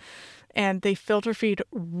feed, and they filter feed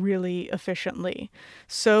really efficiently.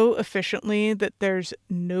 So efficiently that there's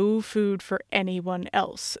no food for anyone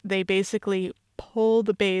else. They basically pull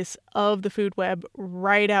the base of the food web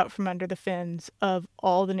right out from under the fins of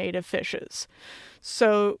all the native fishes.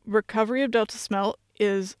 So recovery of delta smelt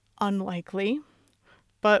is unlikely,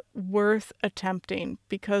 but worth attempting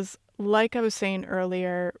because, like I was saying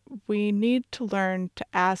earlier, we need to learn to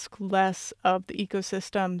ask less of the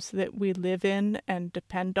ecosystems that we live in and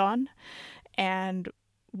depend on, and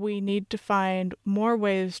we need to find more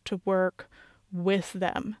ways to work with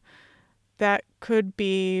them. That could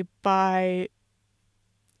be by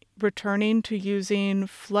returning to using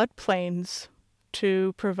floodplains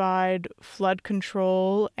to provide flood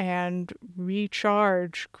control and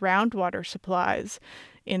recharge groundwater supplies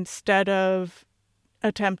instead of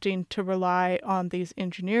attempting to rely on these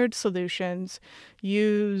engineered solutions.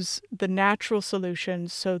 Use the natural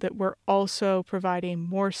solutions so that we're also providing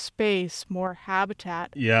more space, more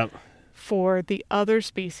habitat for the other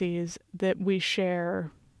species that we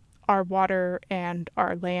share our water and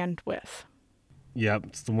our land with. Yep,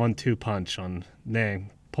 it's the 1-2 punch on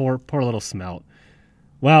poor little smelt.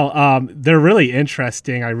 Well, they're really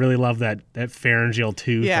interesting. I really love that pharyngeal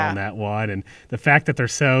tooth on that one, and the fact that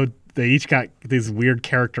they each got these weird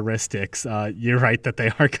characteristics. You're right that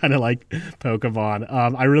they are kind of like Pokemon.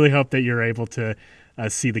 I really hope that you're able to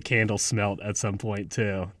see the candle smelt at some point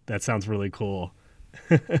too. That sounds really cool.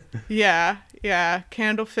 Yeah,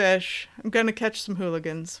 candlefish. I'm gonna catch some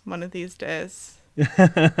hooligans one of these days.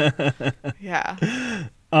 Yeah.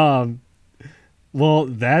 Well,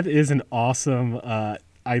 that is an awesome.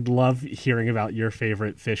 I love hearing about your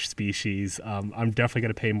favorite fish species. I'm definitely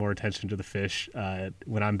going to pay more attention to the fish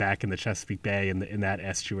when I'm back in the Chesapeake Bay in that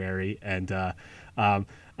estuary, and I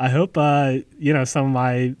hope some of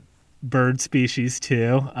my bird species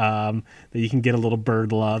too. That you can get a little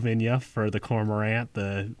bird love in you for the cormorant,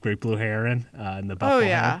 the great blue heron, and the bufflehead. Oh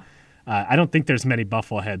yeah. I don't think there's many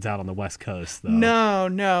buffleheads out on the West Coast, though.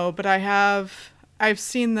 No, but I've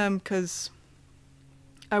seen them because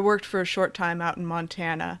I worked for a short time out in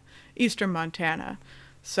Montana, eastern Montana.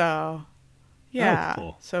 So, yeah. Oh,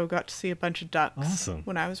 cool. So got to see a bunch of ducks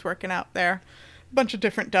when I was working out there. A bunch of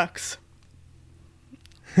different ducks.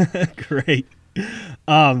 Great.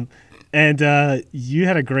 And you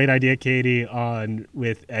had a great idea, Katie,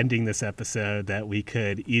 with ending this episode that we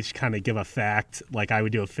could each kind of give a fact. Like I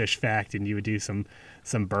would do a fish fact and you would do some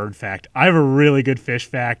bird fact. I have a really good fish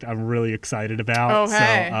fact I'm really excited about. Oh,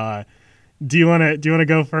 hey. So do you want to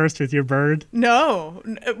go first with your bird? No.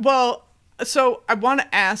 Well, so I want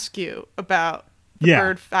to ask you about the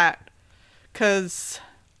bird fact because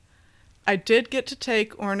I did get to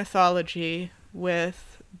take ornithology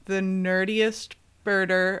with the nerdiest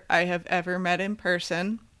birder I have ever met in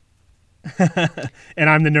person. And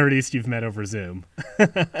I'm the nerdiest you've met over Zoom.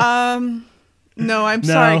 No, I'm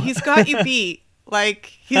sorry. He's got you beat.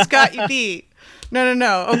 He's got you beat.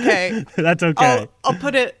 No. Okay. That's okay. I'll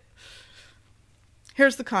put it.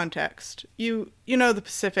 Here's the context. You know the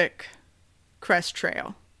Pacific Crest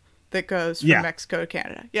Trail that goes from Mexico to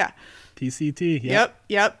Canada. Yeah. PCT.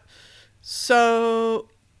 Yep. So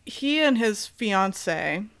he and his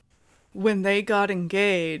fiance, when they got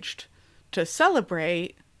engaged to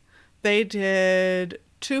celebrate, they did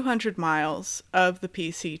 200 miles of the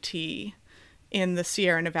PCT in the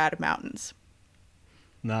Sierra Nevada mountains.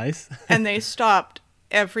 Nice. And they stopped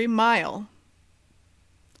every mile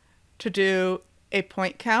to do a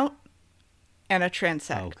point count and a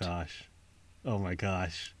transect. Oh, gosh. Oh, my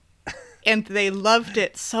gosh. And they loved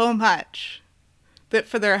it so much that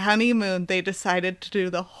for their honeymoon, they decided to do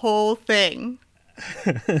the whole thing.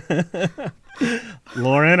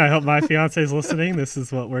 Lauren, I hope my fiance is listening. This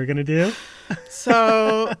is what we're going to do.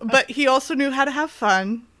 So, but he also knew how to have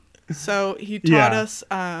fun. So he taught us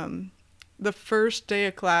the first day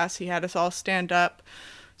of class, he had us all stand up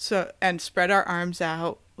and spread our arms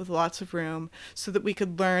out with lots of room so that we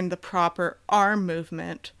could learn the proper arm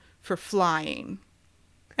movement for flying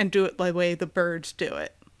and do it the way the birds do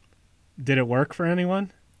it. Did it work for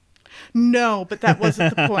anyone? No, but that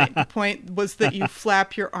wasn't the point. The point was that you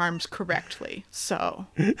flap your arms correctly. So,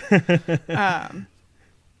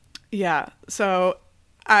 yeah. So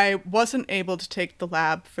I wasn't able to take the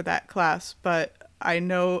lab for that class, but I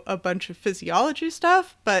know a bunch of physiology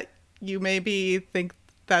stuff, but you maybe think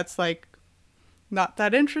that's like not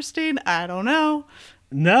that interesting. I don't know.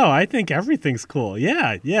 No, I think everything's cool.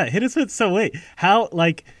 Yeah. Hit us with, so wait, how,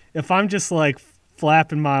 like, if I'm just like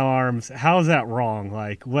flapping my arms, how is that wrong?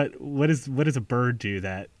 Like, what does a bird do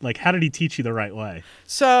that? Like, how did he teach you the right way?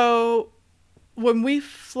 So when we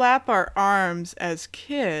flap our arms as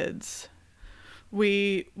kids,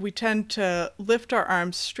 we tend to lift our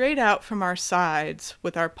arms straight out from our sides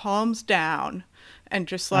with our palms down and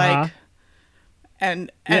just like,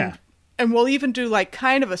 and we'll even do like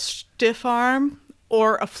kind of a stiff arm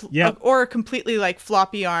or or a completely like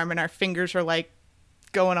floppy arm, and our fingers are like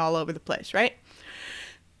going all over the place, right?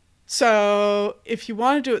 So if you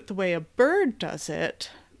want to do it the way a bird does it,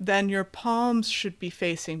 then your palms should be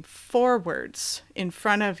facing forwards in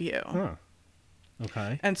front of you. Huh.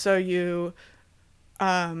 Okay. And so you,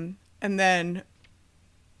 and then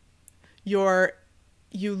you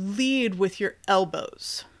lead with your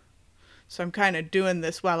elbows. So I'm kind of doing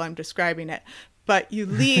this while I'm describing it, but you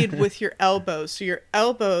lead with your elbows. So your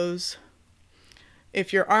elbows,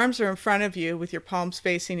 if your arms are in front of you with your palms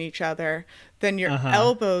facing each other, then your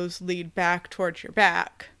elbows lead back towards your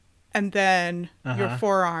back, and then your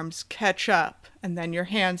forearms catch up, and then your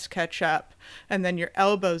hands catch up, and then your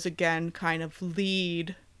elbows again kind of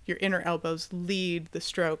lead, your inner elbows lead the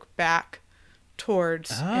stroke back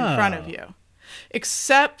towards in front of you.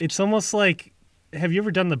 Except it's almost like, have you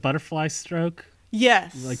ever done the butterfly stroke?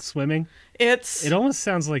 Yes. Like swimming? It almost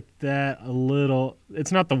sounds like that a little.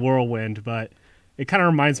 It's not the whirlwind, but it kind of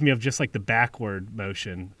reminds me of just like the backward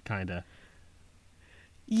motion, kind of.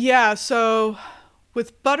 Yeah, so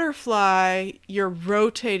with butterfly, you're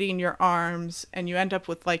rotating your arms and you end up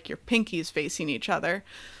with like your pinkies facing each other.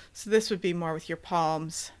 So this would be more with your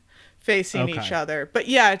palms facing each other. But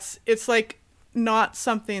yeah, it's like not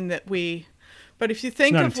something that but if you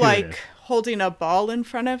think of like holding a ball in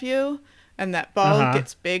front of you and that ball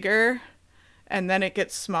gets bigger and then it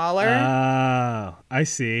gets smaller. Oh, I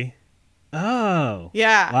see. Oh.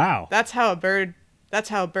 Yeah. Wow. That's how a bird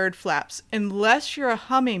flaps. Unless you're a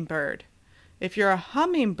hummingbird. If you're a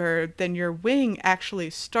hummingbird, then your wing actually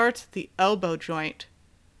starts at the elbow joint.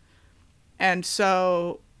 And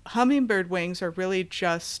so hummingbird wings are really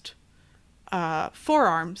just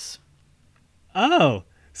forearms. Oh.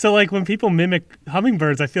 So like when people mimic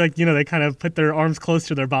hummingbirds, I feel like, they kind of put their arms close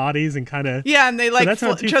to their bodies and kind of... Yeah, and they like just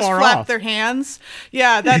flap their hands.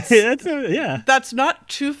 Yeah, that's not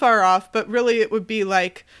too far off, but really it would be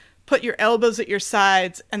like put your elbows at your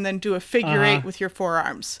sides and then do a figure eight with your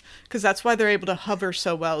forearms. Because that's why they're able to hover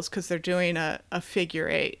so well, is because they're doing a figure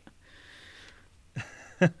eight.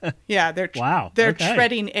 Yeah, they're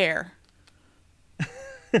treading air.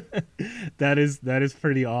 That is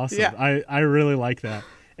pretty awesome. Yeah. I really like that.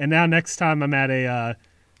 And now next time I'm at a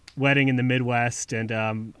wedding in the Midwest and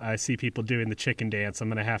I see people doing the chicken dance, I'm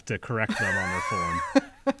going to have to correct them on their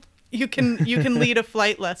form. You can lead a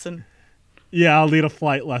flight lesson. Yeah, I'll lead a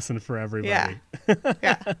flight lesson for everybody.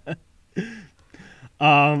 Yeah.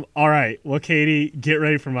 All right. Well, Katie, get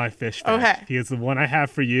ready for my fish fact. Okay. Because the one I have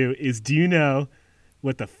for you is, do you know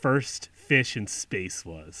what the first fish in space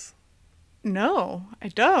was? No, I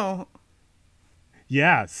don't.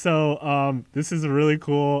 Yeah, so this is really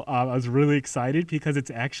cool. I was really excited because it's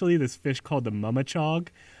actually this fish called the mumachog.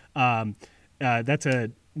 That's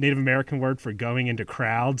a Native American word for going into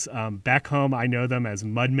crowds. Back home, I know them as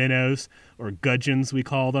mud minnows, or gudgeons, we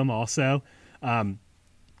call them also.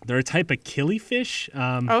 They're a type of killifish.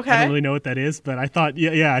 I don't really know what that is, but I thought you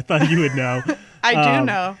would know. I do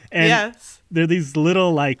know. Yes. They're these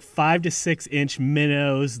little, like 5 to 6 inch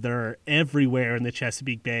minnows. They're everywhere in the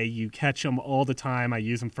Chesapeake Bay. You catch them all the time. I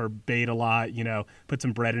use them for bait a lot. Put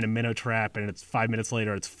some bread in a minnow trap, and it's 5 minutes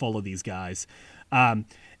later, it's full of these guys.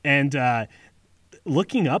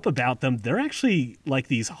 Looking up about them, they're actually like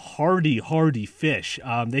these hardy fish.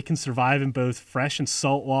 They can survive in both fresh and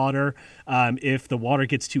salt water. If the water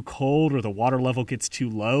gets too cold or the water level gets too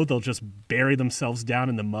low, they'll just bury themselves down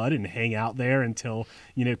in the mud and hang out there until,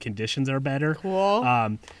 conditions are better.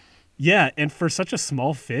 Cool. Yeah, and for such a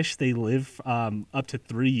small fish, they live up to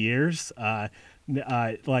 3 years. I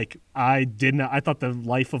thought the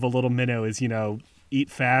life of a little minnow is, eat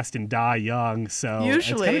fast and die young. So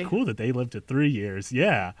usually it's kind of cool that they live to 3 years.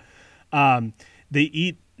 Yeah. They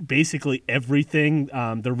eat basically everything.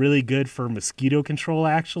 They're really good for mosquito control,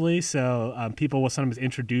 actually. So people will sometimes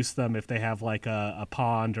introduce them if they have like a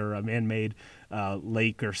pond or a man-made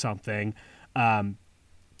lake or something.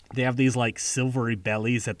 They have these like silvery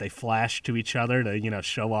bellies that they flash to each other to,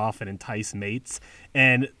 show off and entice mates.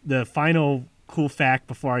 And the final cool fact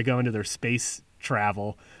before I go into their space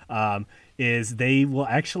travel is they will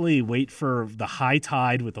actually wait for the high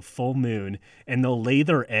tide with the full moon, and they'll lay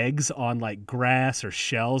their eggs on like grass or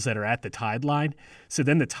shells that are at the tide line. So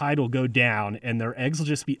then the tide will go down and their eggs will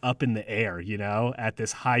just be up in the air, at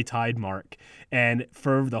this high tide mark. And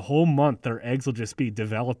for the whole month, their eggs will just be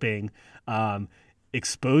developing,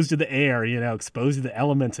 exposed to the air, exposed to the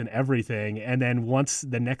elements and everything. And then once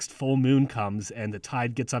the next full moon comes and the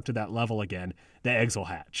tide gets up to that level again, the eggs will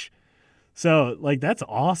hatch. So like, that's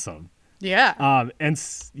awesome. Yeah. And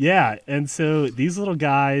so these little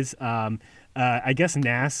guys, I guess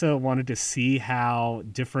NASA wanted to see how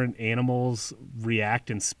different animals react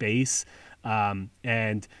in space.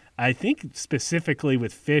 And I think specifically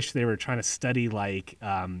with fish, they were trying to study like,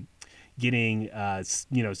 getting,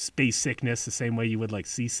 space sickness the same way you would like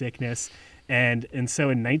seasickness. And so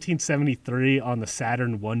in 1973 on the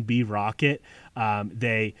Saturn 1B rocket,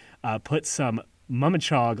 they put some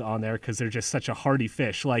mummichog on there because they're just such a hardy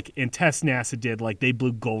fish. Like in tests NASA did, like they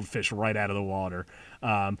blew goldfish right out of the water.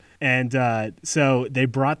 So they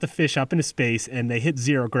brought the fish up into space and they hit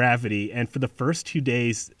zero gravity. And for the first 2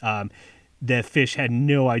 days, the fish had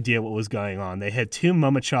no idea what was going on. They had 2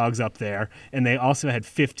 mummichogs up there, and they also had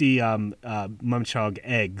 50 mummichog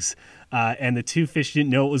eggs. And the 2 fish didn't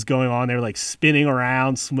know what was going on. They were like spinning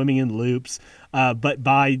around, swimming in loops. But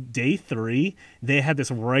by day 3, they had this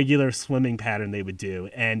regular swimming pattern they would do.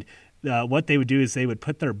 And what they would do is they would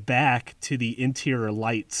put their back to the interior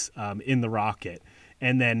lights in the rocket.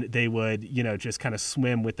 And then they would, just kind of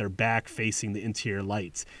swim with their back facing the interior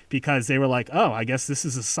lights because they were like, oh, I guess this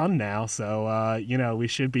is the sun now. So, we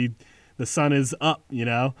should be, the sun is up,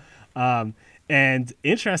 and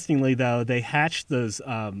interestingly, though, they hatched those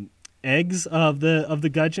eggs of the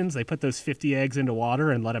gudgeons. They put those 50 eggs into water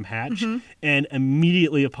and let them hatch. Mm-hmm. And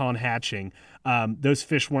immediately upon hatching, those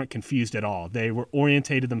fish weren't confused at all. They were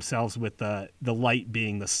orientated themselves with the light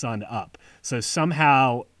being the sun up. So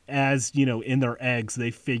somehow, as in their eggs,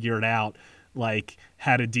 they figured out like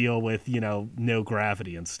how to deal with no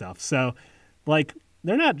gravity and stuff. So like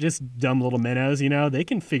they're not just dumb little minnows, they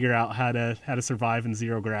can figure out how to survive in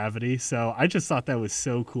zero gravity. So I just thought that was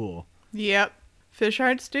so cool. Yep. Fish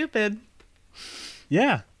aren't stupid.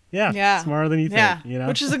 Yeah. Smarter than you think,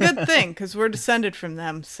 Which is a good thing because we're descended from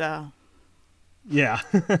them. So yeah.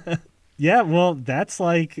 Yeah, well, that's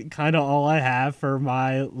like kind of all I have for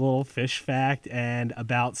my little fish fact and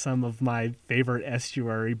about some of my favorite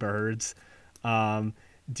estuary birds. Do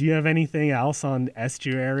you have anything else on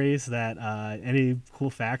estuaries that any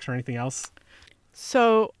cool facts or anything else?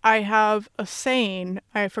 So I have a saying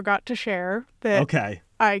I forgot to share that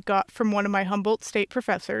I got from one of my Humboldt State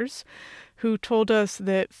professors who told us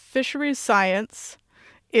that fisheries science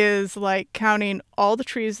is like counting all the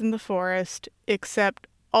trees in the forest except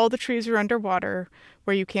all the trees are underwater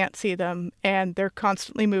where you can't see them and they're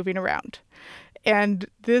constantly moving around. And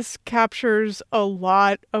this captures a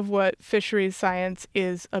lot of what fisheries science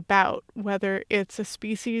is about, whether it's a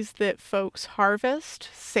species that folks harvest,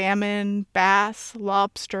 salmon, bass,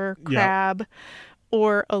 lobster, crab,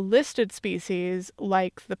 or a listed species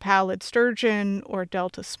like the pallid sturgeon or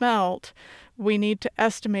delta smelt. We need to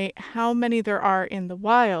estimate how many there are in the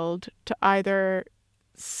wild to either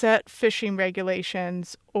set fishing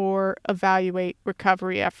regulations or evaluate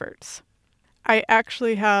recovery efforts. I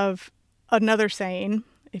actually have another saying,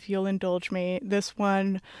 if you'll indulge me. This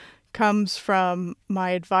one comes from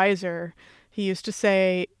my advisor. He used to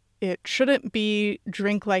say, it shouldn't be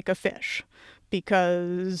drink like a fish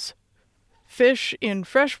because fish in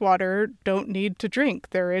freshwater don't need to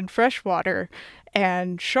drink. They're in freshwater.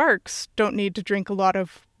 And sharks don't need to drink a lot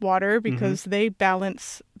of water because they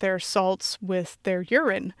balance their salts with their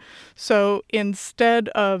urine. So instead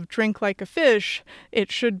of drink like a fish,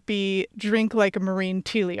 it should be drink like a marine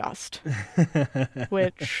teleost,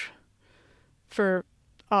 which for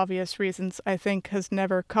obvious reasons I think has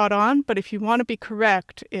never caught on. But if you want to be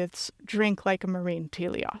correct, it's drink like a marine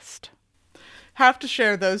teleost. Have to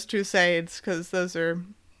share those 2 sayings because those are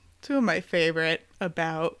 2 of my favorite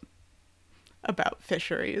about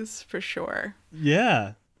fisheries for sure.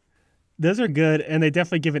 Yeah. Those are good, and they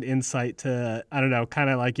definitely give an insight to, I don't know,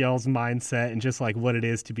 kind of like y'all's mindset and just like what it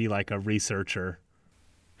is to be like a researcher.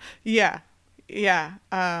 Yeah.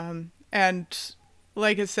 And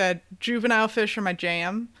like I said, juvenile fish are my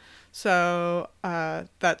jam. So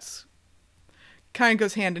that's kind of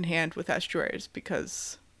goes hand in hand with estuaries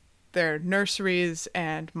because they're nurseries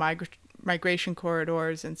and migration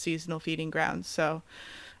corridors and seasonal feeding grounds. So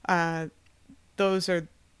those are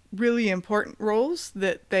really important roles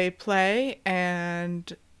that they play.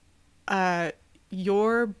 And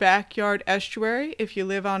your backyard estuary, if you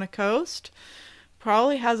live on a coast,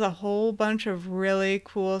 probably has a whole bunch of really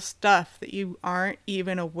cool stuff that you aren't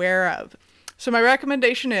even aware of. So my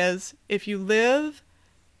recommendation is, if you live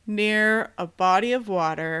near a body of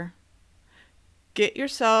water, get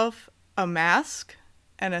yourself a mask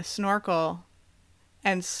and a snorkel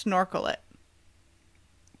and snorkel it.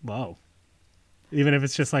 Whoa. Even if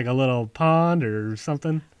it's just like a little pond or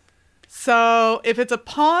something? So if it's a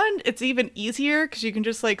pond, it's even easier because you can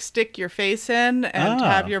just like stick your face in and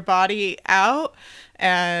have your body out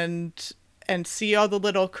and see all the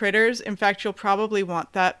little critters. In fact, you'll probably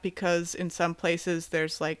want that because in some places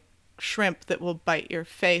there's like shrimp that will bite your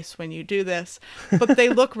face when you do this, but they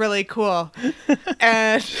look really cool.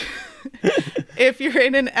 And if you're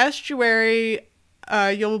in an estuary,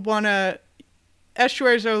 you'll want to...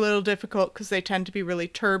 Estuaries are a little difficult because they tend to be really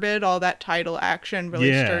turbid. All that tidal action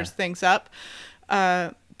really stirs things up.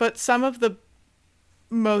 But some of the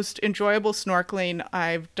most enjoyable snorkeling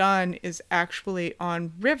I've done is actually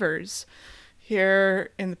on rivers.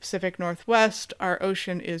 Here in the Pacific Northwest, our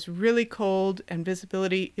ocean is really cold and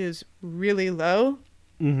visibility is really low.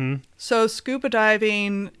 Mm-hmm. So scuba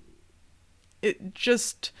diving,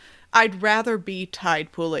 I'd rather be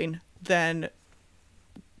tide pooling than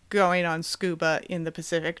going on scuba in the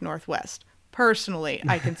Pacific Northwest. Personally,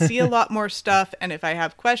 I can see a lot more stuff, and if I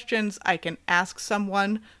have questions, I can ask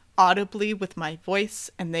someone audibly with my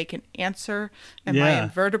voice and they can answer, and my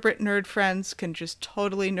invertebrate nerd friends can just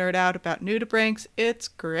totally nerd out about nudibranchs. It's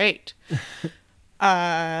great.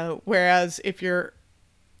 Whereas if you're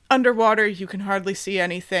underwater, you can hardly see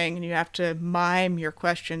anything and you have to mime your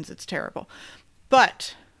questions. It's terrible.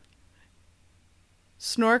 But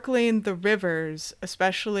snorkeling the rivers,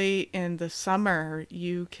 especially in the summer,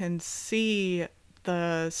 you can see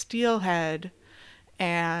the steelhead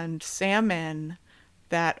and salmon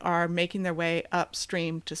that are making their way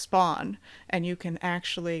upstream to spawn. And you can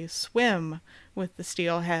actually swim with the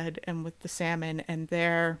steelhead and with the salmon, and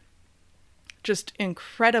they're just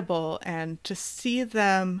incredible. And to see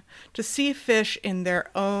fish in their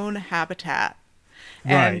own habitat.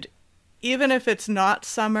 Right. And even if it's not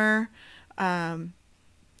summer,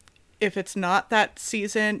 if it's not that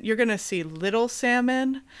season, you're going to see little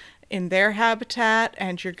salmon in their habitat,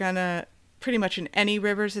 and you're going to, pretty much in any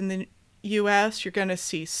rivers in the U.S., you're going to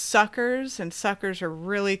see suckers, and suckers are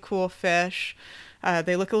really cool fish.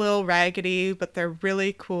 They look a little raggedy, but they're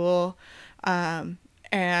really cool.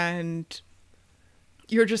 And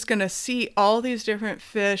you're just going to see all these different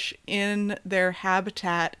fish in their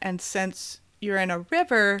habitat, and since you're in a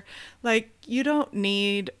river, like, you don't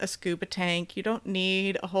need a scuba tank. You don't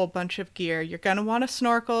need a whole bunch of gear. You're going to want a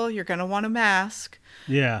snorkel. You're going to want a mask.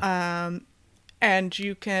 Yeah. And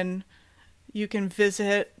you can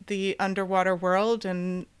visit the underwater world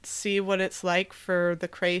and see what it's like for the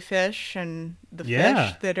crayfish and the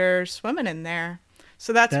fish that are swimming in there.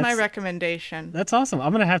 So that's my recommendation. That's awesome.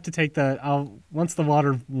 I'm going to have to take that. Once the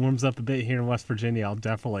water warms up a bit here in West Virginia, I'll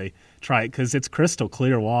definitely try it because it's crystal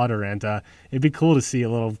clear water, and it'd be cool to see a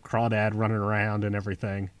little crawdad running around and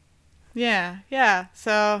everything. Yeah.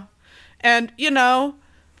 So, and,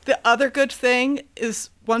 the other good thing is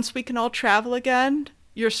once we can all travel again,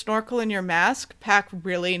 your snorkel and your mask pack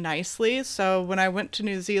really nicely. So when I went to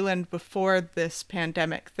New Zealand before this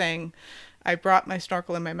pandemic thing, I brought my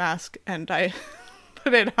snorkel and my mask, and I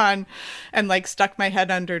put it on and like stuck my head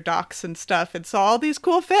under docks and stuff and saw all these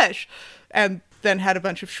cool fish, and then had a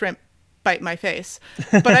bunch of shrimp bite my face.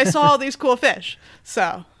 But I saw all these cool fish,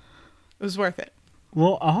 so it was worth it.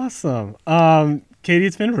 Well, awesome. Katie,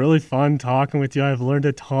 it's been really fun talking with you. I've learned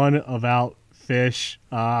a ton about fish.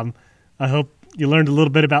 I hope you learned a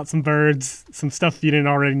little bit about some birds, some stuff you didn't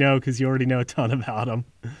already know because you already know a ton about them.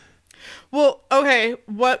 Well, okay,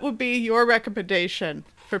 what would be your recommendation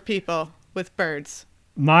for people with birds?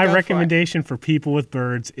 My recommendation for people with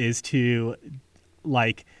birds is to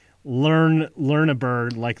learn a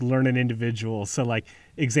bird, learn an individual. So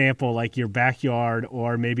example, your backyard,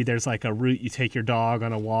 or maybe there's a route you take your dog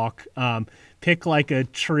on a walk. Pick a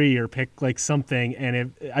tree or pick something,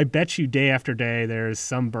 and I bet you day after day there's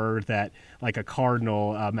some bird that, a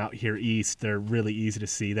cardinal out here east, they're really easy to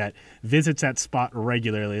see, that visits that spot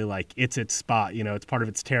regularly. It's its spot, it's part of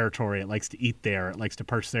its territory. It likes to eat there. It likes to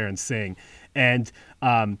perch there and sing. And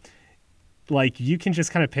like you can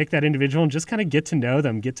just kind of pick that individual and just kind of get to know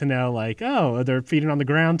them, get to know like, oh, they're feeding on the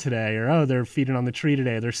ground today, or oh, they're feeding on the tree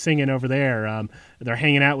today, they're singing over there, they're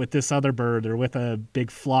hanging out with this other bird, they're with a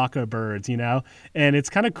big flock of birds, you know? And it's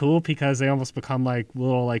kind of cool because they almost become like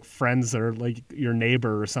little like friends or like your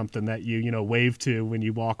neighbor or something that you know, wave to when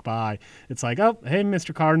you walk by. It's like, oh, hey,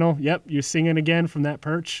 Mr. Cardinal, yep, you're singing again from that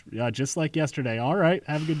perch, just like yesterday. All right,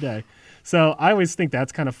 have a good day. So I always think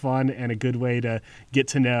that's kind of fun and a good way to get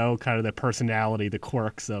to know kind of the personality, the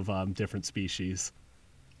quirks of different species.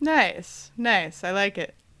 Nice. I like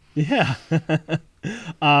it. Yeah.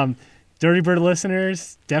 Dirty Bird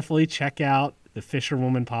listeners, definitely check out the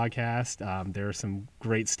Fisherwoman podcast. There's some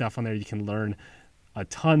great stuff on there. You can learn a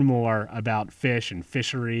ton more about fish and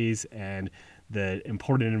fisheries and the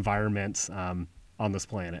important environments on this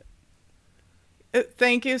planet.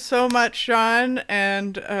 Thank you so much, John,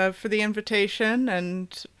 and for the invitation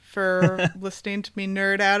and for listening to me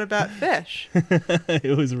nerd out about fish.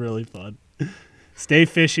 It was really fun. Stay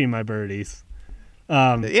fishy, my birdies.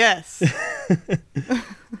 Yes.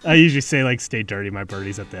 I usually say like stay dirty, my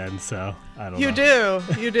birdies at the end, so I don't know.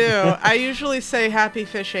 You do. I usually say happy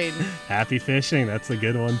fishing. Happy fishing, that's a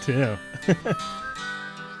good one too.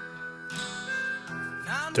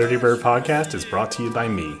 Dirty Bird Podcast is brought to you by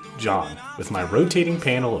me, John, with my rotating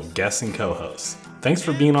panel of guests and co-hosts. Thanks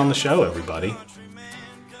for being on the show, everybody.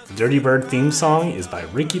 The Dirty Bird theme song is by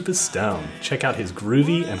Ricky Pistone. Check out his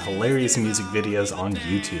groovy and hilarious music videos on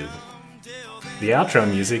YouTube. The outro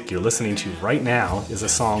music you're listening to right now is a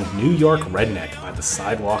song New York Redneck by the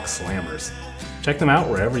Sidewalk Slammers. Check them out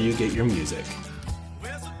wherever you get your music.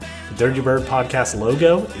 The Dirty Bird Podcast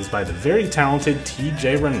logo is by the very talented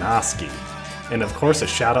TJ Ranoski. And of course, a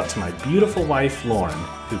shout out to my beautiful wife, Lauren,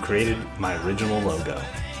 who created my original logo.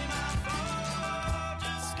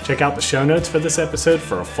 Check out the show notes for this episode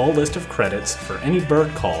for a full list of credits for any bird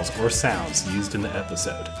calls or sounds used in the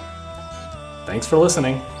episode. Thanks for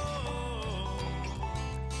listening.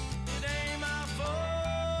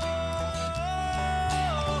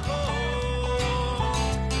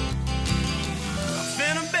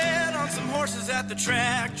 At the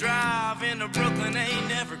track, drive into Brooklyn, ain't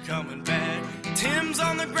never coming back. Tim's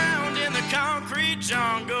on the ground in the concrete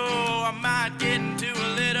jungle. I might get into